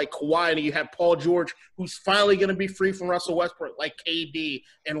had like Kawhi and you had Paul George, who's finally going to be free from Russell Westbrook, like KD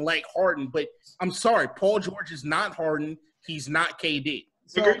and like Harden. But I'm sorry, Paul George is not Harden. He's not KD.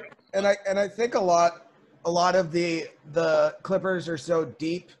 So, and I think a lot of the Clippers are so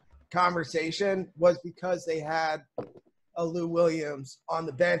deep conversation was because they had a Lou Williams on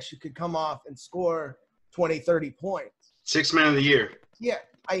the bench who could come off and score 20, 30 points. 6th man of the year. Yeah.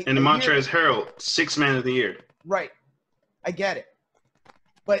 And the Montrezl Harrell, 6th man of the year. Right. I get it.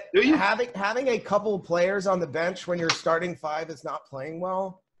 But having a couple of players on the bench when your starting five is not playing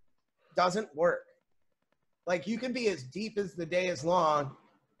well doesn't work. Like, you can be as deep as the day is long,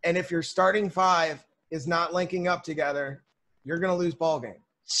 and if your starting five is not linking up together, you're going to lose ball game.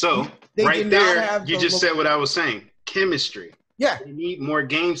 So, right there, you just said what I was saying. Chemistry. Yeah. You need more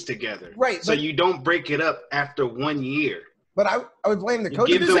games together. Right. So you don't break it up after 1 year. But I would blame the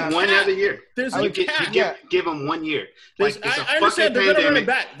coaches. Give them one other year. Give them 1 year. Like, I understand they're going to run it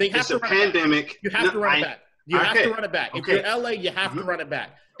back. They have to run it back. You have to run it back. You have to run it back. If you're LA, you have to run it back.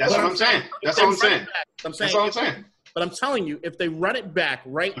 That's what I'm saying. That's all I'm saying. That's all I'm saying. But I'm telling you, if they run it back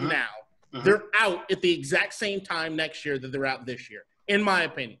right now, They're out at the exact same time next year that they're out this year, in my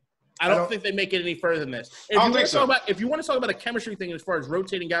opinion. I don't think they make it any further than this. If you want to talk about a chemistry thing as far as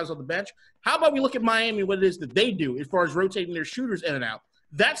rotating guys on the bench, how about we look at Miami, what it is that they do as far as rotating their shooters in and out?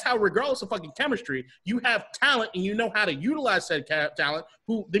 That's how, regardless of fucking chemistry, you have talent and you know how to utilize said talent.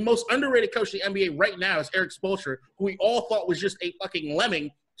 Who the most underrated coach in the NBA right now is Eric Spoelstra, who we all thought was just a fucking lemming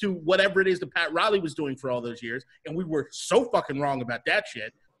to whatever it is that Pat Riley was doing for all those years. And we were so fucking wrong about that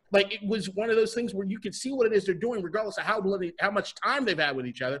shit. Like, it was one of those things where you can see what it is they're doing regardless of how much time they've had with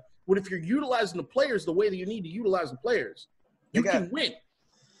each other. But if you're utilizing the players the way that you need to utilize the players, you can win.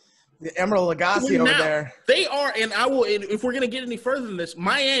 The Emerald Lagasse over there. They are, and I will, and if we're going to get any further than this,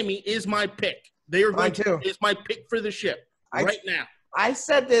 Miami is my pick. They are going to, is my pick for the ship right now. I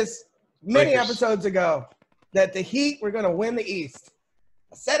said this many episodes ago that the Heat were going to win the East.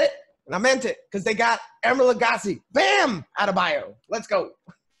 I said it, and I meant it, because they got Emerald Lagasse. Bam! Adebayo. Let's go.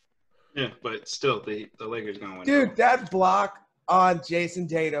 Yeah, but still, the Lakers going to win. Dude, that block on Jason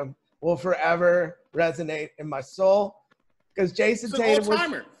Tatum will forever resonate in my soul, because Jason Tatum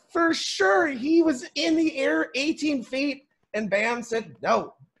was, for sure, he was in the air 18 feet, and Bam said,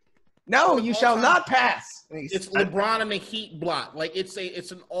 no, you shall not pass. It's LeBron and the Heat block. Like, it's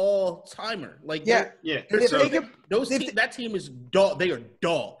an all-timer. Like, that team is dog. They are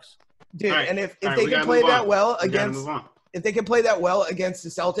dogs. Dude, right. And if they can play that well against the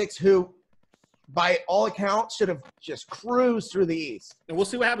Celtics, who by all accounts should have just cruised through the East. And we'll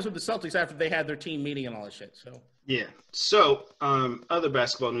see what happens with the Celtics after they had their team meeting and all that shit. So yeah. So other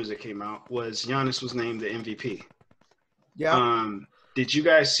basketball news that came out was Giannis was named the MVP. Yeah. Did you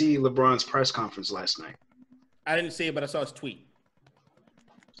guys see LeBron's press conference last night? I didn't see it, but I saw his tweet.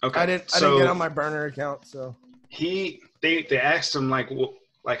 Okay. I didn't get on my burner account, so they asked him like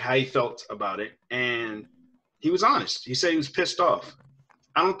how he felt about it, and he was honest. He said he was pissed off.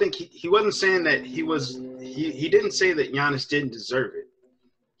 I don't think he wasn't saying that he didn't say that Giannis didn't deserve it.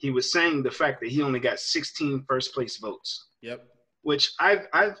 He was saying the fact that he only got 16 first place votes. Yep. Which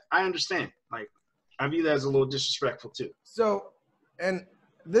I understand. Like, I view that as a little disrespectful too. So, and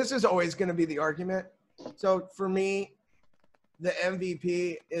this is always going to be the argument. So for me, the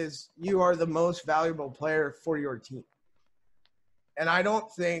MVP is you are the most valuable player for your team. And I don't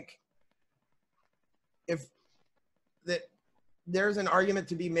think there's an argument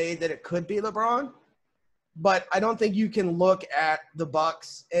to be made that it could be LeBron, but I don't think you can look at the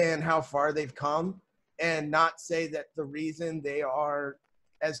Bucks and how far they've come and not say that the reason they are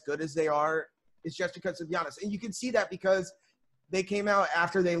as good as they are is just because of Giannis. And you can see that because they came out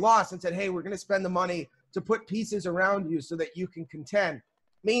after they lost and said, hey, we're going to spend the money to put pieces around you so that you can contend,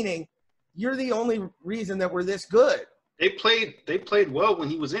 meaning you're the only reason that we're this good. They played well when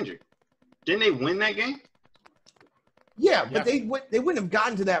he was injured. Didn't they win that game? Yeah, but they wouldn't have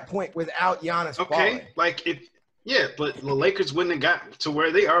gotten to that point without Giannis. Okay, balling. But the Lakers wouldn't have gotten to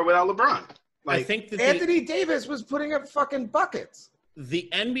where they are without LeBron. I think that Anthony Davis was putting up fucking buckets. The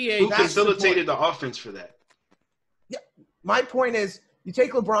NBA who facilitated the offense for that. Yeah, my point is, you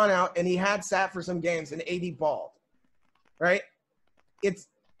take LeBron out, and he had sat for some games, and AD balled, right?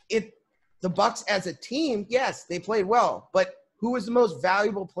 The Bucks as a team, yes, they played well, but who was the most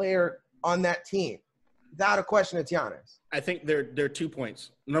valuable player on that team? Without a question, it's Giannis. I think there are 2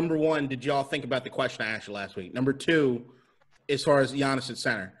 points. Number one, did y'all think about the question I asked you last week? Number two, as far as Giannis at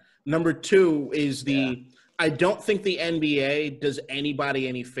center. Number two is I don't think the NBA does anybody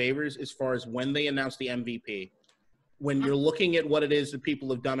any favors as far as when they announce the MVP. When you're looking at what it is that people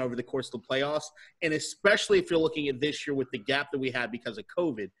have done over the course of the playoffs, and especially if you're looking at this year with the gap that we had because of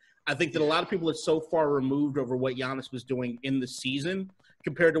COVID, I think that a lot of people are so far removed over what Giannis was doing in the season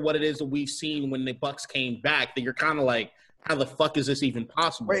compared to what it is that we've seen when the Bucks came back that you're kind of like, how the fuck is this even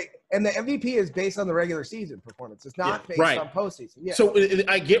possible? Right, and the MVP is based on the regular season performance. It's not based on postseason. Yeah. So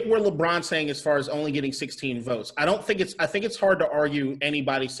I get where LeBron's saying as far as only getting 16 votes. I think it's hard to argue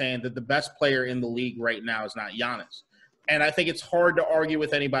anybody saying that the best player in the league right now is not Giannis. And I think it's hard to argue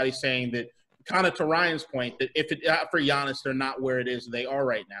with anybody saying that, kind of to Ryan's point, that if it's not for Giannis, they're not where it is they are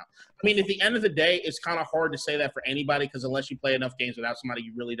right now. I mean, at the end of the day, it's kind of hard to say that for anybody because unless you play enough games without somebody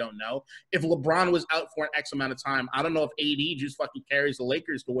you really don't know. If LeBron was out for an X amount of time, I don't know if AD just fucking carries the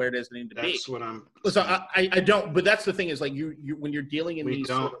Lakers to where it is they need to be. That's what I'm – So I don't – but that's the thing is, like, you when you're dealing in these – We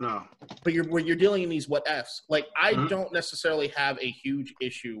don't know. But when you're dealing in these what-ifs, like, I don't necessarily have a huge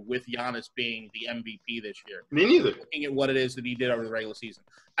issue with Giannis being the MVP this year. Me neither. Looking at what it is that he did over the regular season.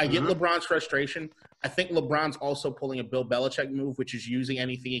 I get LeBron's frustration. I think LeBron's also pulling a Bill Belichick move, which is using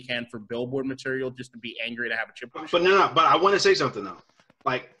anything he can for billboard material just to be angry to have a chip on his shoulder. But I want to say something, though.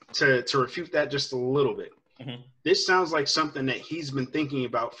 Like, to refute that just a little bit. This sounds like something that he's been thinking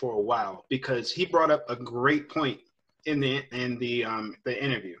about for a while, because he brought up a great point in the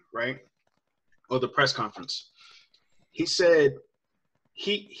interview, right? Or the press conference. He said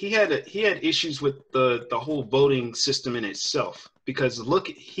he had issues with the whole voting system in itself, because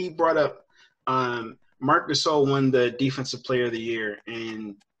he brought up Marc Gasol won the Defensive Player of the Year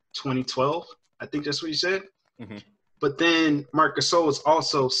in 2012. I think that's what he said. Mm-hmm. But then Marc Gasol was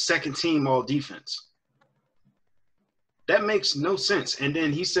also second team all defense. That makes no sense. And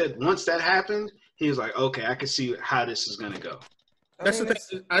then he said once that happened, he was like, okay, I can see how this is going to go. That's the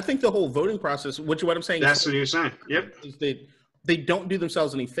thing. I think the whole voting process, what I'm saying. That's what you're saying. Yep. Is they don't do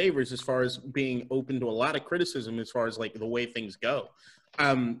themselves any favors as far as being open to a lot of criticism as far as like the way things go.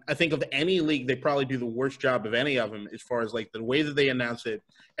 I think of any league, they probably do the worst job of any of them as far as like the way that they announce it,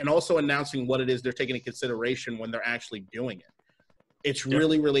 and also announcing what it is they're taking into consideration when they're actually doing it. It's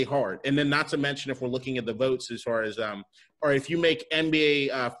really, really hard. And then not to mention if we're looking at the votes as far as or if you make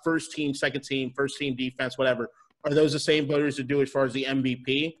NBA first team, second team, first team defense, whatever, are those the same voters that do as far as the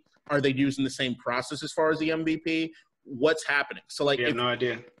MVP? Are they using the same process as far as the MVP? What's happening? So like, I have no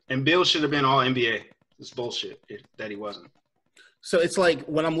idea. And Bill should have been all NBA. It's bullshit that he wasn't. So it's like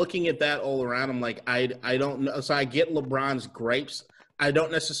when I'm looking at that all around, I'm like, I don't know. So I get LeBron's gripes. I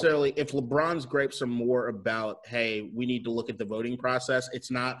don't necessarily, if LeBron's gripes are more about, hey, we need to look at the voting process.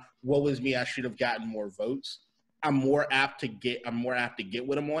 It's not, woe is me, I should have gotten more votes. I'm more apt to get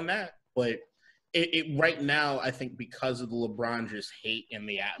with him on that. But it right now, I think because of the LeBron just hate in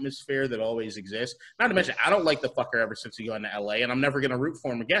the atmosphere that always exists. Not to mention, I don't like the fucker ever since he got into LA, and I'm never going to root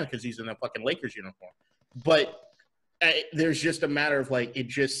for him again because he's in a fucking Lakers uniform. But there's just a matter of like, it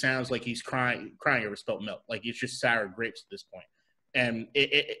just sounds like he's crying over spilt milk. Like it's just sour grapes at this point. And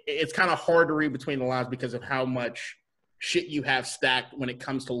it's kind of hard to read between the lines because of how much shit you have stacked when it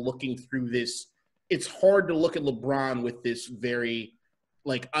comes to looking through this. It's hard to look at LeBron with this very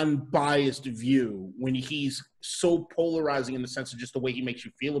like unbiased view when he's so polarizing in the sense of just the way he makes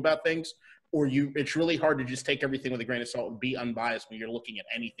you feel about things, or it's really hard to just take everything with a grain of salt and be unbiased when you're looking at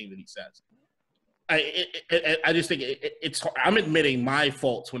anything that he says. I just think it's I'm admitting my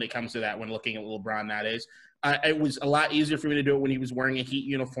faults when it comes to that when looking at LeBron nowadays. It was a lot easier for me to do it when he was wearing a Heat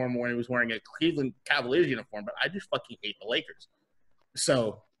uniform or when he was wearing a Cleveland Cavaliers uniform, but I just fucking hate the Lakers.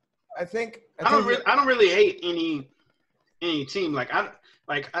 So I don't really hate any team. Like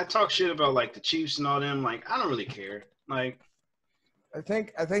I talk shit about like the Chiefs and all them. Like I don't really care. Like I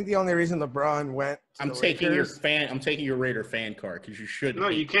think the only reason LeBron went to I'm taking your Raider fan card because you shouldn't. No,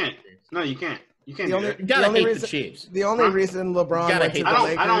 you can't. No, you can't. You can't. You gotta hate the Chiefs. The only reson LeBron went to the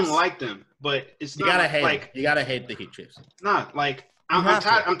Lakers. I don't like them, but it's not like you gotta hate the Heat Chiefs. Not like I'm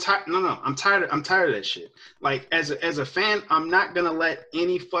tired. I'm tired. No, I'm tired. I'm tired of that shit. Like as a fan, I'm not gonna let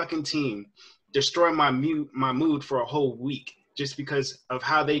any fucking team destroy my mood for a whole week just because of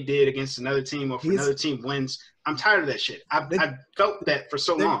how they did against another team or if another team wins. I'm tired of that shit. I felt that for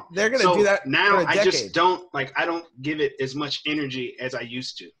so long. They're gonna do that now. I just don't like. I don't give it as much energy as I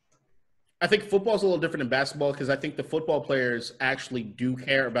used to. I think football's a little different than basketball because I think the football players actually do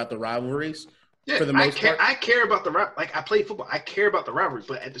care about the rivalries. Yeah, for the most part. I care about the like I play football. I care about the rivalry,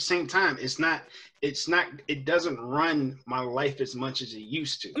 but at the same time, it doesn't run my life as much as it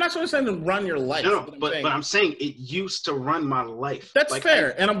used to. I'm not saying to run your life. No, but I'm saying it used to run my life. That's like,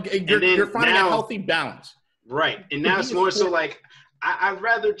 fair, you're finding a healthy balance. Right, and now it's more so like I'd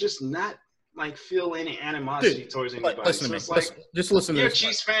rather just not like feel any animosity towards anybody. Listen to me. Like, just listen to me. You're a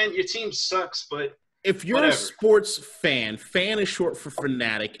Chiefs fan. Your team sucks, but if you're a sports fan is short for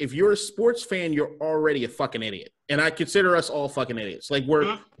fanatic. If you're a sports fan, you're already a fucking idiot. And I consider us all fucking idiots. Like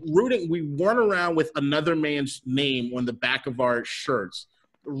we're rooting. We run around with another man's name on the back of our shirts,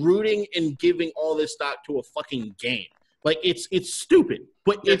 rooting and giving all this stock to a fucking game. Like it's stupid,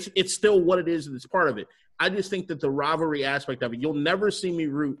 but it's still what it is, and it's part of it. I just think that the rivalry aspect of it, you'll never see me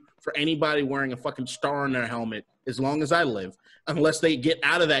root for anybody wearing a fucking star on their helmet as long as I live, unless they get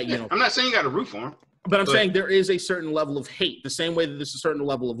out of that uniform. I'm not saying you got to root for them. But I'm saying there is a certain level of hate, the same way that there's a certain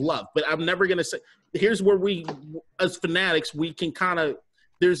level of love. But I'm never going to say – here's where we, as fanatics, we can kind of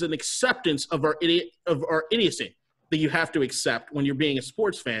 – there's an acceptance of our idiocy that you have to accept when you're being a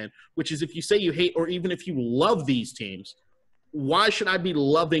sports fan, which is if you say you hate or even if you love these teams, why should I be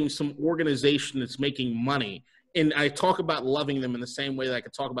loving some organization that's making money? And I talk about loving them in the same way that I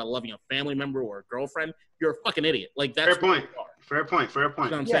could talk about loving a family member or a girlfriend. You're a fucking idiot. Like that's Fair point. That's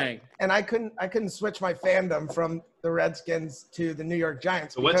what I'm saying. And I couldn't switch my fandom from the Redskins to the New York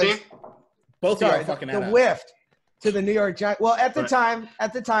Giants. What team? Both of you are fucking the whiffed to the New York Giants. Well, at the time,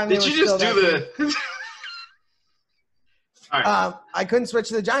 did you just do the? All right. I couldn't switch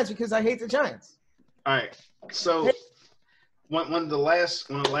to the Giants because I hate the Giants. All right. So one of the last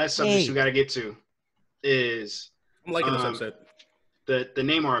subjects we got to get to is I'm liking this episode. The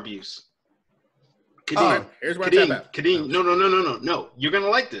Neymar abuse. Here's where it's at. Kadeem, no. You're gonna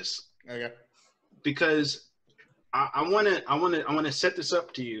like this. Okay. Because I wanna set this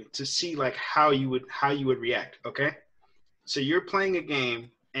up to you to see like how you would react. Okay. So you're playing a game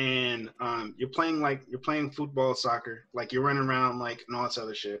and you're playing football, soccer, like you're running around like and all this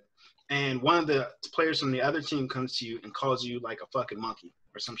other shit. And one of the players from the other team comes to you and calls you like a fucking monkey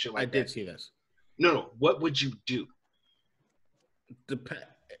or some shit like that. I did see this. No. What would you do?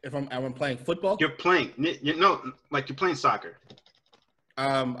 If I'm playing football? You're playing. Like you're playing soccer.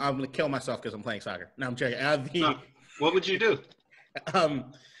 I'm gonna kill myself because I'm playing soccer. No, I'm checking. What would you do?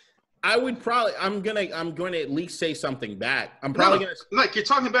 I would probably. I'm going to at least say something back. I'm probably going to like you're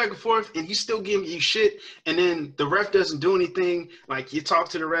talking back and forth, and he's still giving you shit, and then the ref doesn't do anything. Like you talk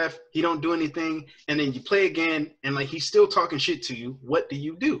to the ref, he don't do anything, and then you play again, and like he's still talking shit to you. What do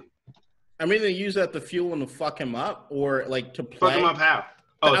you do? I'm either use that to fuel and to fuck him up, or like to play. Fuck him up how?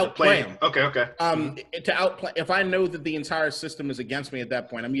 To outplay him. Okay. To outplay. If I know that the entire system is against me at that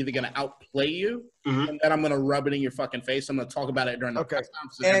point, I'm either going to outplay you, and then I'm going to rub it in your fucking face. I'm going to talk about it during the press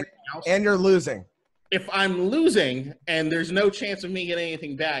conference and you're losing. If I'm losing and there's no chance of me getting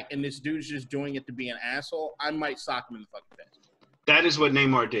anything back, and this dude's just doing it to be an asshole, I might sock him in the fucking face. That is what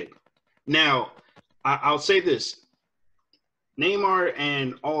Neymar did. Now, I'll say this: Neymar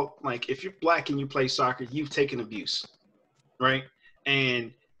and all like, if you're black and you play soccer, you've taken abuse, right?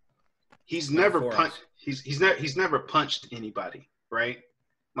 And he's never punched. He's never punched anybody, right?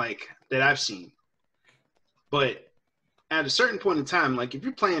 Like that I've seen. But at a certain point in time, like if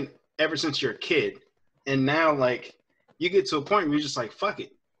you're playing ever since you're a kid, and now like you get to a point where you're just like, fuck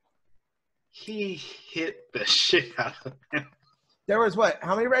it. He hit the shit out of him. There was what?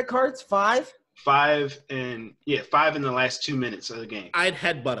 How many red cards? 5? 5 in the last 2 minutes of the game. I'd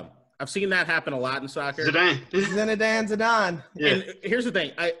headbutt him. I've seen that happen a lot in soccer. Zidane. Yeah. And here's the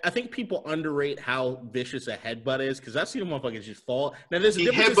thing. I think people underrate how vicious a headbutt is because I've seen motherfuckers just fall. Now, there's a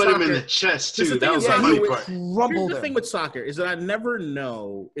difference in soccer. He headbutted him in the chest, too. That was the the funny part. Here's the thing with soccer is that I never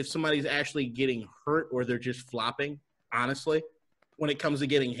know if somebody's actually getting hurt or they're just flopping, honestly, when it comes to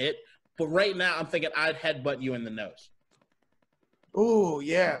getting hit. But right now, I'm thinking I'd headbutt you in the nose. Oh,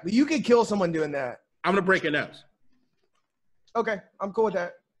 yeah. But you could kill someone doing that. I'm going to break a nose. Okay, I'm cool with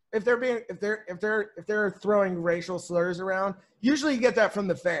that. If they're throwing racial slurs around, usually you get that from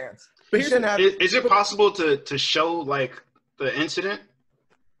the fans. But is it possible to show like the incident?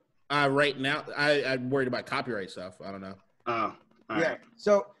 Right now, I'm worried about copyright stuff. I don't know. Oh, yeah. Right.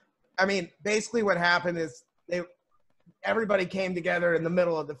 So, I mean, basically what happened is everybody came together in the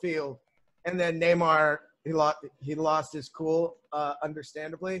middle of the field, and then Neymar he lost his cool,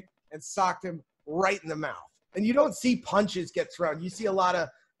 understandably, and socked him right in the mouth. And you don't see punches get thrown. You see a lot of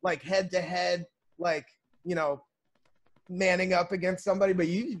like head-to-head, like, you know, manning up against somebody, but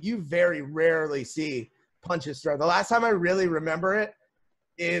you very rarely see punches thrown. The last time I really remember it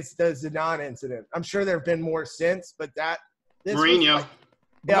is the Zidane incident. I'm sure there have been more since, but Mourinho.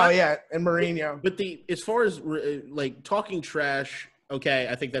 And Mourinho. But as far as like talking trash, okay,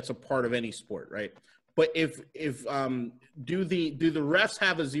 I think that's a part of any sport, right? But if do the refs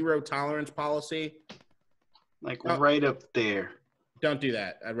have a zero tolerance policy? Like right up there. Don't do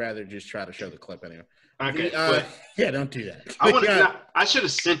that. I'd rather just try to show the clip anyway. Okay. Don't do that. I should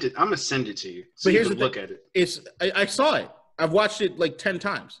have sent it. I'm gonna send it to you so you can look at it. I saw it. I've watched it like 10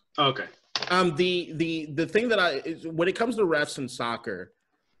 times. Okay. The thing that when it comes to refs in soccer,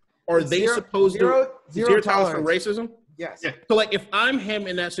 are they supposed to zero tolerance for racism? Yes. Yeah. So like if I'm him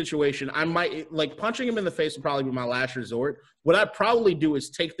in that situation, I might like punching him in the face would probably be my last resort. What I'd probably do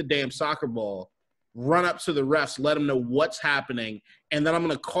is take the damn soccer ball, run up to the refs, let them know what's happening, and then I'm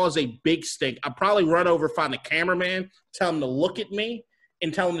going to cause a big stink. I'll probably run over, find a cameraman, tell him to look at me,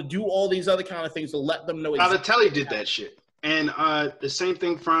 and tell him to do all these other kind of things to let them know. Balotelli did that shit. And the same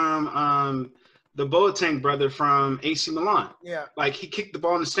thing from the Boateng brother from AC Milan. Yeah. Like, he kicked the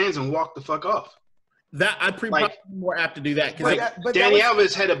ball in the stands and walked the fuck off. That I'd probably more apt to do that. But Danny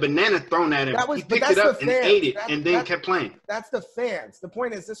Alves had a banana thrown at him. He picked it up and ate it and then kept playing. That's the fans. The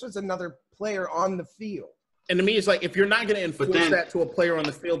point is this was another player on the field. And to me, it's like if you're not going to enforce that to a player on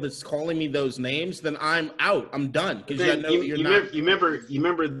the field that's calling me those names, then I'm out. I'm done. Because you remember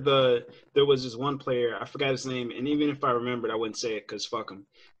there was this one player, I forgot his name, and even if I remembered, I wouldn't say it because fuck him.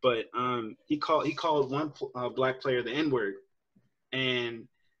 But he called one black player the N-word, and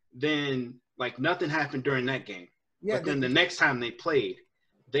then like nothing happened during that game. Yeah. But then the next time they played,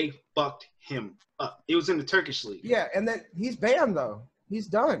 they fucked him up. It was in the Turkish league. Yeah, and then he's banned though. He's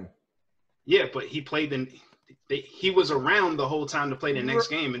done. Yeah, but he played in. he was around the whole time to play the next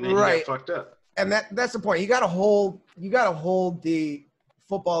game, and then he got fucked up. And that's the point. You got to hold the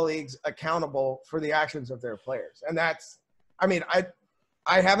football leagues accountable for the actions of their players. And that's, I mean,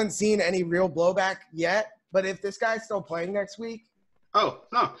 I haven't seen any real blowback yet, but if this guy's still playing next week. Oh,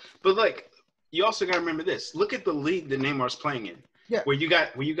 no. But like, you also got to remember this. Look at the league that Neymar's playing in. Yeah. Where you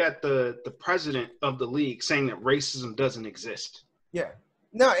got the president of the league saying that racism doesn't exist. Yeah.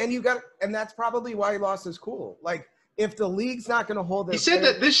 No, and that's probably why he lost his cool. Like, if the league's not going to hold He said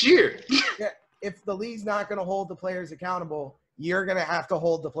that this year. Yeah. If the league's not going to hold the players accountable, you're going to have to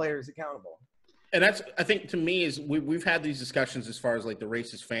hold the players accountable. And that's, I think, to me, is we've had these discussions as far as like the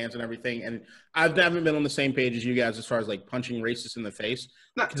racist fans and everything, and I haven't been on the same page as you guys as far as like punching racists in the face,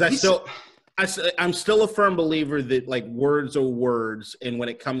 because I'm still a firm believer that like words are words, and when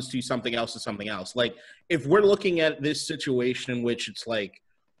it comes to something else is something else. Like, if we're looking at this situation in which it's like,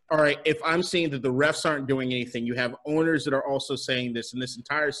 all right, if I'm seeing that the refs aren't doing anything, you have owners that are also saying this, and this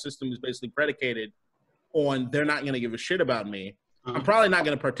entire system is basically predicated on they're not going to give a shit about me. I'm probably not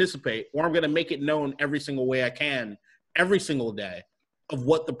going to participate, or I'm going to make it known every single way I can, every single day, of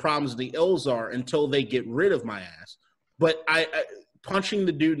what the problems, the ills are until they get rid of my ass. But punching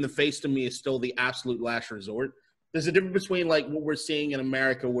the dude in the face to me is still the absolute last resort. There's a difference between like what we're seeing in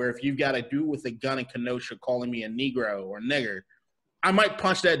America, where if you've got a dude with a gun in Kenosha calling me a Negro or nigger, I might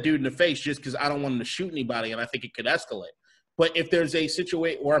punch that dude in the face just because I don't want him to shoot anybody and I think it could escalate. But if there's a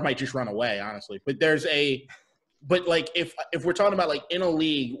situation, or I might just run away, honestly. But like if we're talking about like in a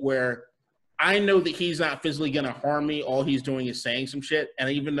league where I know that he's not physically going to harm me, all he's doing is saying some shit, and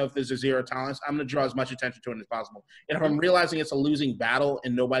even though if there's a zero tolerance, I'm going to draw as much attention to it as possible. And if I'm realizing it's a losing battle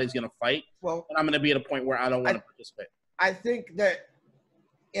and nobody's going to fight, then I'm going to be at a point where I don't want to participate. I think that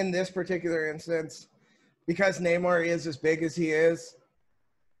in this instance, because Neymar is as big as he is,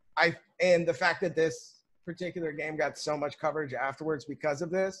 and the fact that this particular game got so much coverage afterwards because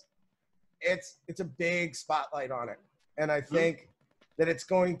of this, it's a big spotlight on it. And I think that it's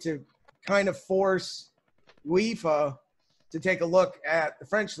going to kind of force UEFA to take a look at the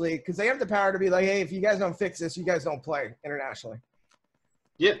French league, because they have the power to be like, hey, if you guys don't fix this, you guys don't play internationally.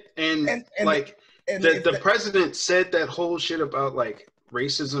 Yeah, and the president said that whole shit about like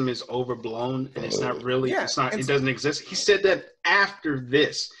racism is overblown and it's not really, it doesn't exist. He said that after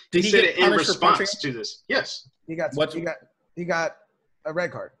this. He said it in response to this. Yes. He got a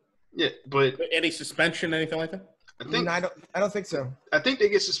red card. Yeah, but any suspension, anything like that? I don't think so. I think they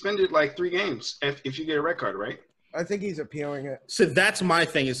get suspended like 3 games if you get a red card, right? I think he's appealing it. So that's my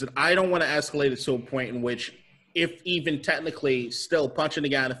thing, is that I don't want to escalate it to a point in which, if even technically still punching the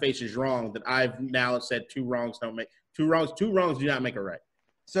guy in the face is wrong, that I've now said two wrongs do not make a right.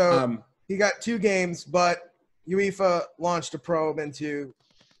 So he got 2 games, but UEFA launched a probe into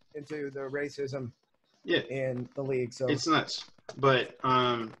the racism in the league. So it's nuts. But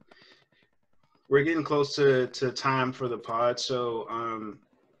we're getting close to time for the pod, so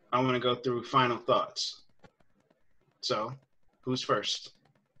I want to go through final thoughts. So, who's first?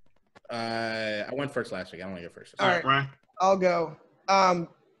 I went first last week. I don't want to go first. All right, Ryan? I'll go.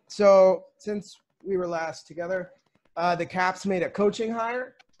 So since we were last together, the Caps made a coaching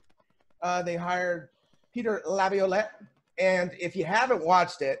hire. They hired Peter Laviolette, and if you haven't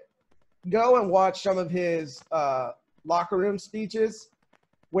watched it, go and watch some of his locker room speeches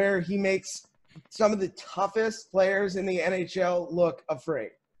where he makes some of the toughest players in the NHL look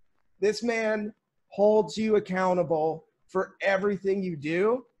afraid. This man holds you accountable for everything you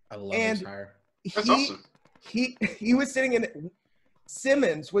do. I love his hire. That's awesome. He was sitting in –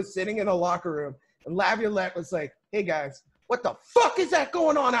 Simmons was sitting in a locker room, and Laviolette was like, hey, guys, what the fuck is that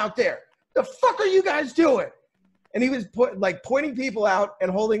going on out there? The fuck are you guys doing? And he was pointing people out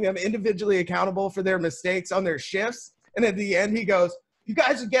and holding them individually accountable for their mistakes on their shifts. And at the end, he goes, you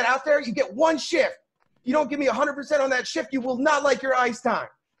guys get out there, you get 1 shift. You don't give me 100% on that shift, you will not like your ice time.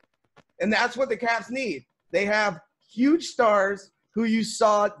 And that's what the Caps need. They have huge stars who you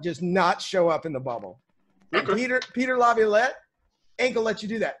saw just not show up in the bubble. And Peter Laviolette ain't going to let you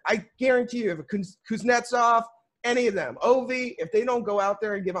do that. I guarantee you, if Kuznetsov, any of them, Ovi, if they don't go out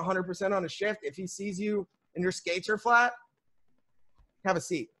there and give 100% on a shift, if he sees you and your skates are flat, have a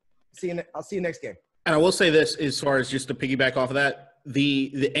seat. I'll see you next game. And I will say this, as far as just to piggyback off of that,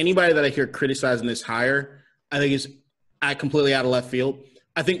 the anybody that I hear criticizing this hire, I think is completely out of left field.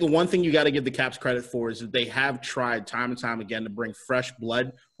 I think the one thing you got to give the Caps credit for is that they have tried time and time again to bring fresh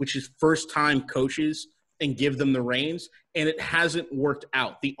blood, which is first-time coaches, and give them the reins, and it hasn't worked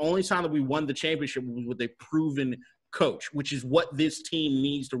out. The only time that we won the championship was with a proven coach, which is what this team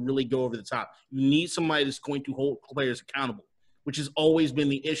needs to really go over the top. You need somebody that's going to hold players accountable. which has always been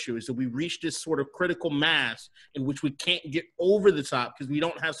the issue, is that we reach this sort of critical mass in which we can't get over the top because we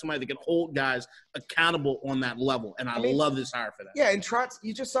don't have somebody that can hold guys accountable on that level. And I love this hire for that. Yeah, and Trotz,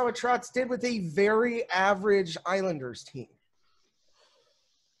 you just saw what Trotz did with a very average Islanders team.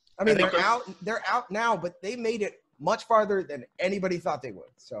 I mean, they're out now, but they made it much farther than anybody thought they would.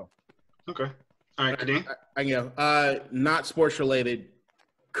 So, okay. All right, Kadeem. I know. Not sports related.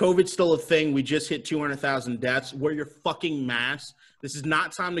 COVID's still a thing. We just hit 200,000 deaths. Wear your fucking mask. This is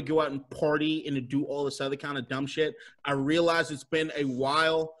not time to go out and party and to do all this other kind of dumb shit. I realize it's been a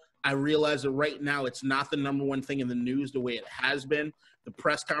while. I realize that right now it's not the number one thing in the news the way it has been. The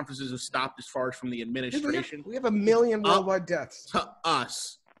press conferences have stopped as far as from the administration. Dude, we have 1 million worldwide deaths. To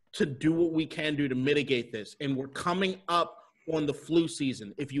us to do what we can do to mitigate this. And we're coming up on the flu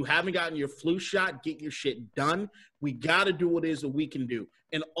season. If you haven't gotten your flu shot, get your shit done. We got to do what it is that we can do.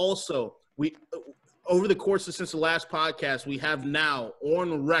 And also, we over the course of since the last podcast, we have now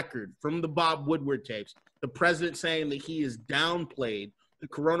on record from the Bob Woodward tapes, the president saying that he has downplayed the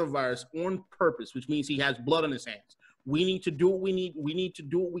coronavirus on purpose, which means he has blood on his hands. We need to do what we need. We need to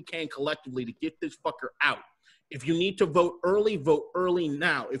do what we can collectively to get this fucker out. If you need to vote early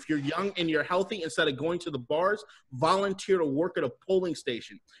now. If you're young and you're healthy, instead of going to the bars, volunteer to work at a polling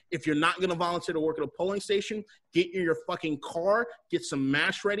station. If you're not going to volunteer to work at a polling station, get in your fucking car, get some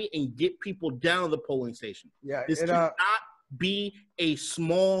masks ready, and get people down to the polling station. Yeah, this cannot be a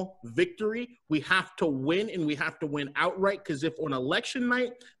small victory. We have to win, and we have to win outright, because if on election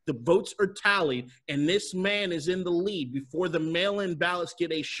night the votes are tallied and this man is in the lead before the mail-in ballots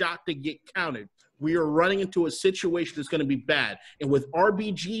get a shot to get counted, we are running into a situation that's going to be bad. And with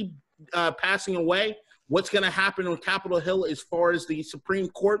RBG passing away, what's going to happen on Capitol Hill as far as the Supreme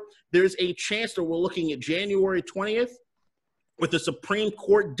Court, there's a chance that we're looking at January 20th with the Supreme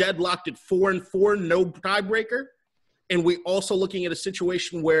Court deadlocked at 4-4, no tiebreaker. And we're also looking at a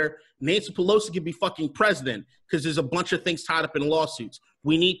situation where Nancy Pelosi could be fucking president because there's a bunch of things tied up in lawsuits.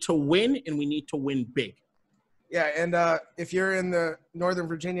 We need to win, and we need to win big. Yeah, and if you're in the Northern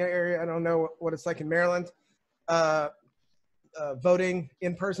Virginia area, I don't know what it's like in Maryland, voting,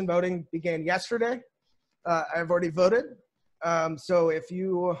 in-person voting began yesterday. I've already voted. So if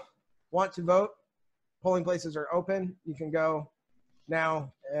you want to vote, polling places are open. You can go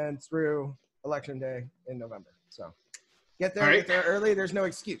now and through Election Day in November. So get there, get there early. There's no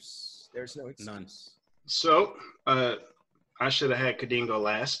excuse. There's no excuse. None. So I should have had Kadeem go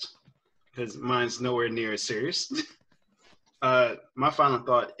last, because mine's nowhere near as serious. My final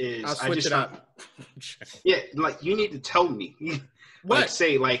thought is I'll switch it up. Yeah, like you need to tell me. What? Like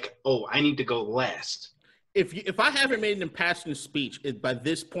say like, oh, I need to go last. If I haven't made an impassioned speech by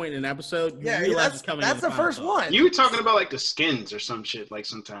this point in an episode, you realize it's coming. That's the first one. You were talking about like the skins or some shit like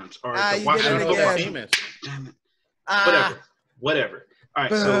sometimes, or the you did it again. Damn it. Whatever. All right,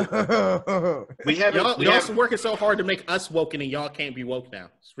 so we haven't. Y'all working so hard to make us woken, and y'all can't be woke now.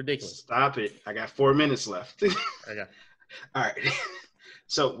 It's ridiculous. Stop it! I got 4 minutes left. Okay. All right.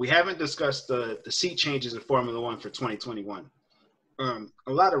 So we haven't discussed the seat changes in Formula One for 2021. A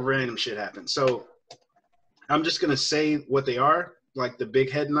lot of random shit happened. So I'm just gonna say what they are, like the big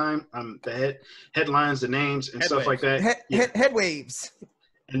headlines, the names, and stuff like that. Head waves.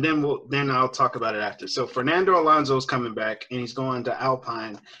 And then I'll talk about it after. So Fernando Alonso's coming back, and he's going to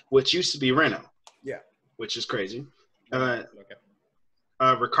Alpine, which used to be Renault. Yeah. Which is crazy.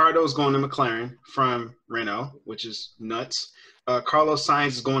 Ricardo's going to McLaren from Renault, which is nuts. Carlos Sainz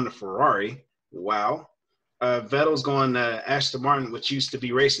is going to Ferrari. Wow. Vettel's going to Aston Martin, which used to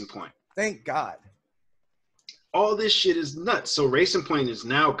be Racing Point. Thank God. All this shit is nuts. So Racing Point is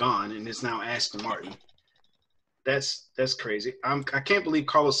now gone, and it's now Aston Martin. That's crazy. I can't believe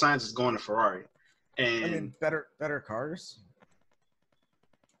Carlos Sainz is going to Ferrari. And I mean, better cars.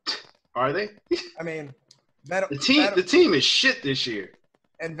 Are they? I mean, Vettel, the team is shit this year.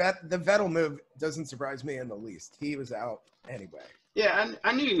 And the Vettel move doesn't surprise me in the least. He was out anyway. Yeah,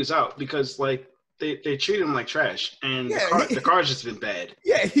 I knew he was out because like they treat him like trash, and the car's just been bad.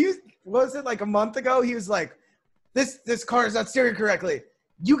 Yeah, was it like a month ago? He was like, "This car is not steering correctly.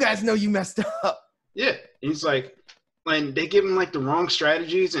 You guys know you messed up." Yeah, he's like, and they give him like the wrong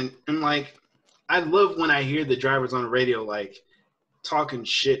strategies, and like, I love when I hear the drivers on the radio like talking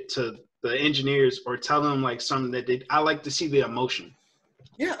shit to the engineers or telling them like something that I like to see the emotion.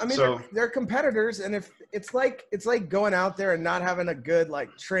 Yeah, I mean, they're competitors, and if it's like going out there and not having a good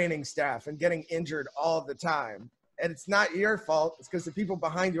like training staff and getting injured all the time, and it's not your fault. It's because the people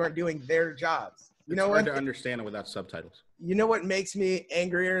behind you aren't doing their jobs. You know what? It's hard to understand it without subtitles. You know what makes me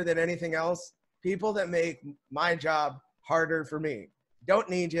angrier than anything else? People that make my job harder for me. Don't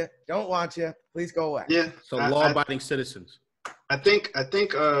need you. Don't want you. Please go away. Yeah. So law-abiding citizens. I think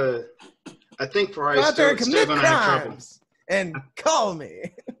Go Ferrari's out there still, and still commit going to have trouble. crimes and call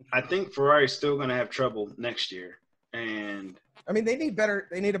me. I think Ferrari's still going to have trouble next year. And I mean, they need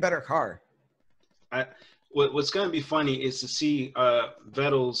a better car. What's going to be funny is to see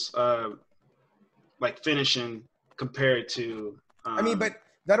Vettel's like finishing compared to. I mean, but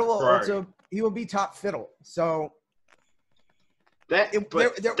Vettel will he will be top fiddle. So there won't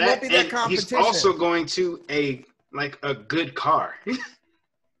be that competition. He's also going to a good car.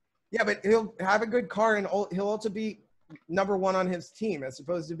 Yeah, but he'll have a good car, and he'll also be number one on his team, as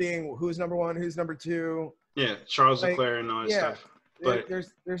opposed to being who's number one, who's number two. Yeah, Charles Leclerc and all that stuff. But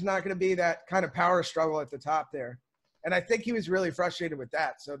there's not going to be that kind of power struggle at the top there, and I think he was really frustrated with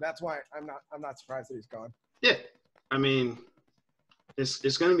that. So that's why I'm not surprised that he's gone. Yeah, I mean,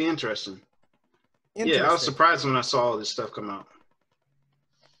 it's going to be interesting. Yeah, I was surprised when I saw all this stuff come out.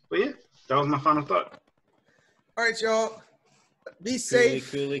 But yeah, that was my final thought. All right, y'all. Be safe.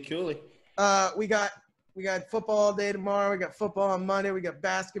 Coolly. We got football all day tomorrow. We got football on Monday. We got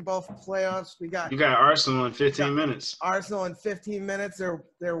basketball for playoffs. You got Arsenal in 15 minutes. Arsenal in 15 minutes. They're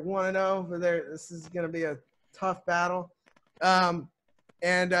 1-0. But this is going to be a tough battle. And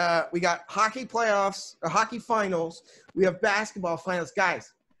we got hockey playoffs or hockey finals. We have basketball finals,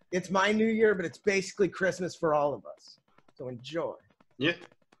 guys. It's my new year, but it's basically Christmas for all of us. So enjoy. Yeah.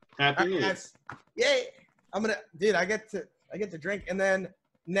 Happy New Year. Yay! I get to drink, and then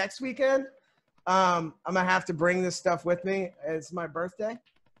next weekend, I'm gonna have to bring this stuff with me. It's my birthday,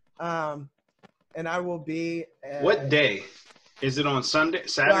 and I will be. What day? Is it on Sunday,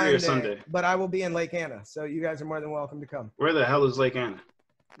 Saturday, or Sunday? But I will be in Lake Anna, so you guys are more than welcome to come. Where the hell is Lake Anna?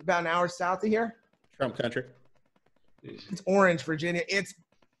 About an hour south of here. Trump country. It's Orange, Virginia. It's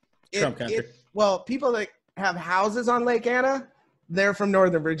Trump country. Well, people that have houses on Lake Anna, they're from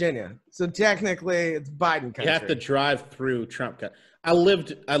Northern Virginia. So technically it's Biden country. You have to drive through Trump country. I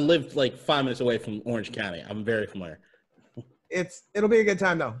lived like 5 minutes away from Orange County. I'm very familiar. It'll be a good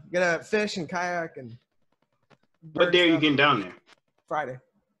time though. Gonna fish and kayak and. What day are you getting down there? Friday.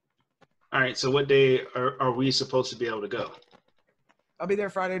 All right. So what day are we supposed to be able to go? I'll be there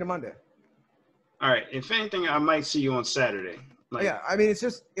Friday to Monday. All right. If anything, I might see you on Saturday. Yeah. I mean,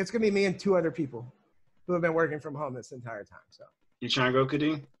 it's gonna be me and 2 other people who have been working from home this entire time. So. You trying to go,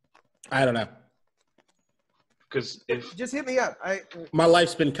 Kadeem? I don't know. Because just hit me up. My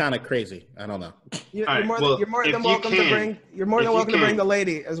life's been kind of crazy. I don't know. You're more than welcome to bring the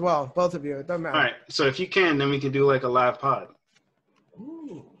lady as well. Both of you. It doesn't matter. All right. So if you can, then we can do like a live pod.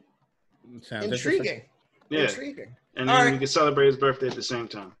 Ooh. Sounds intriguing. Yeah. Intriguing. And then we can celebrate his birthday at the same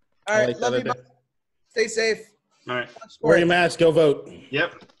time. All right. Love you. Stay safe. All right. Wear your mask. Go vote.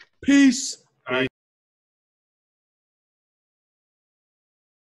 Yep. Peace.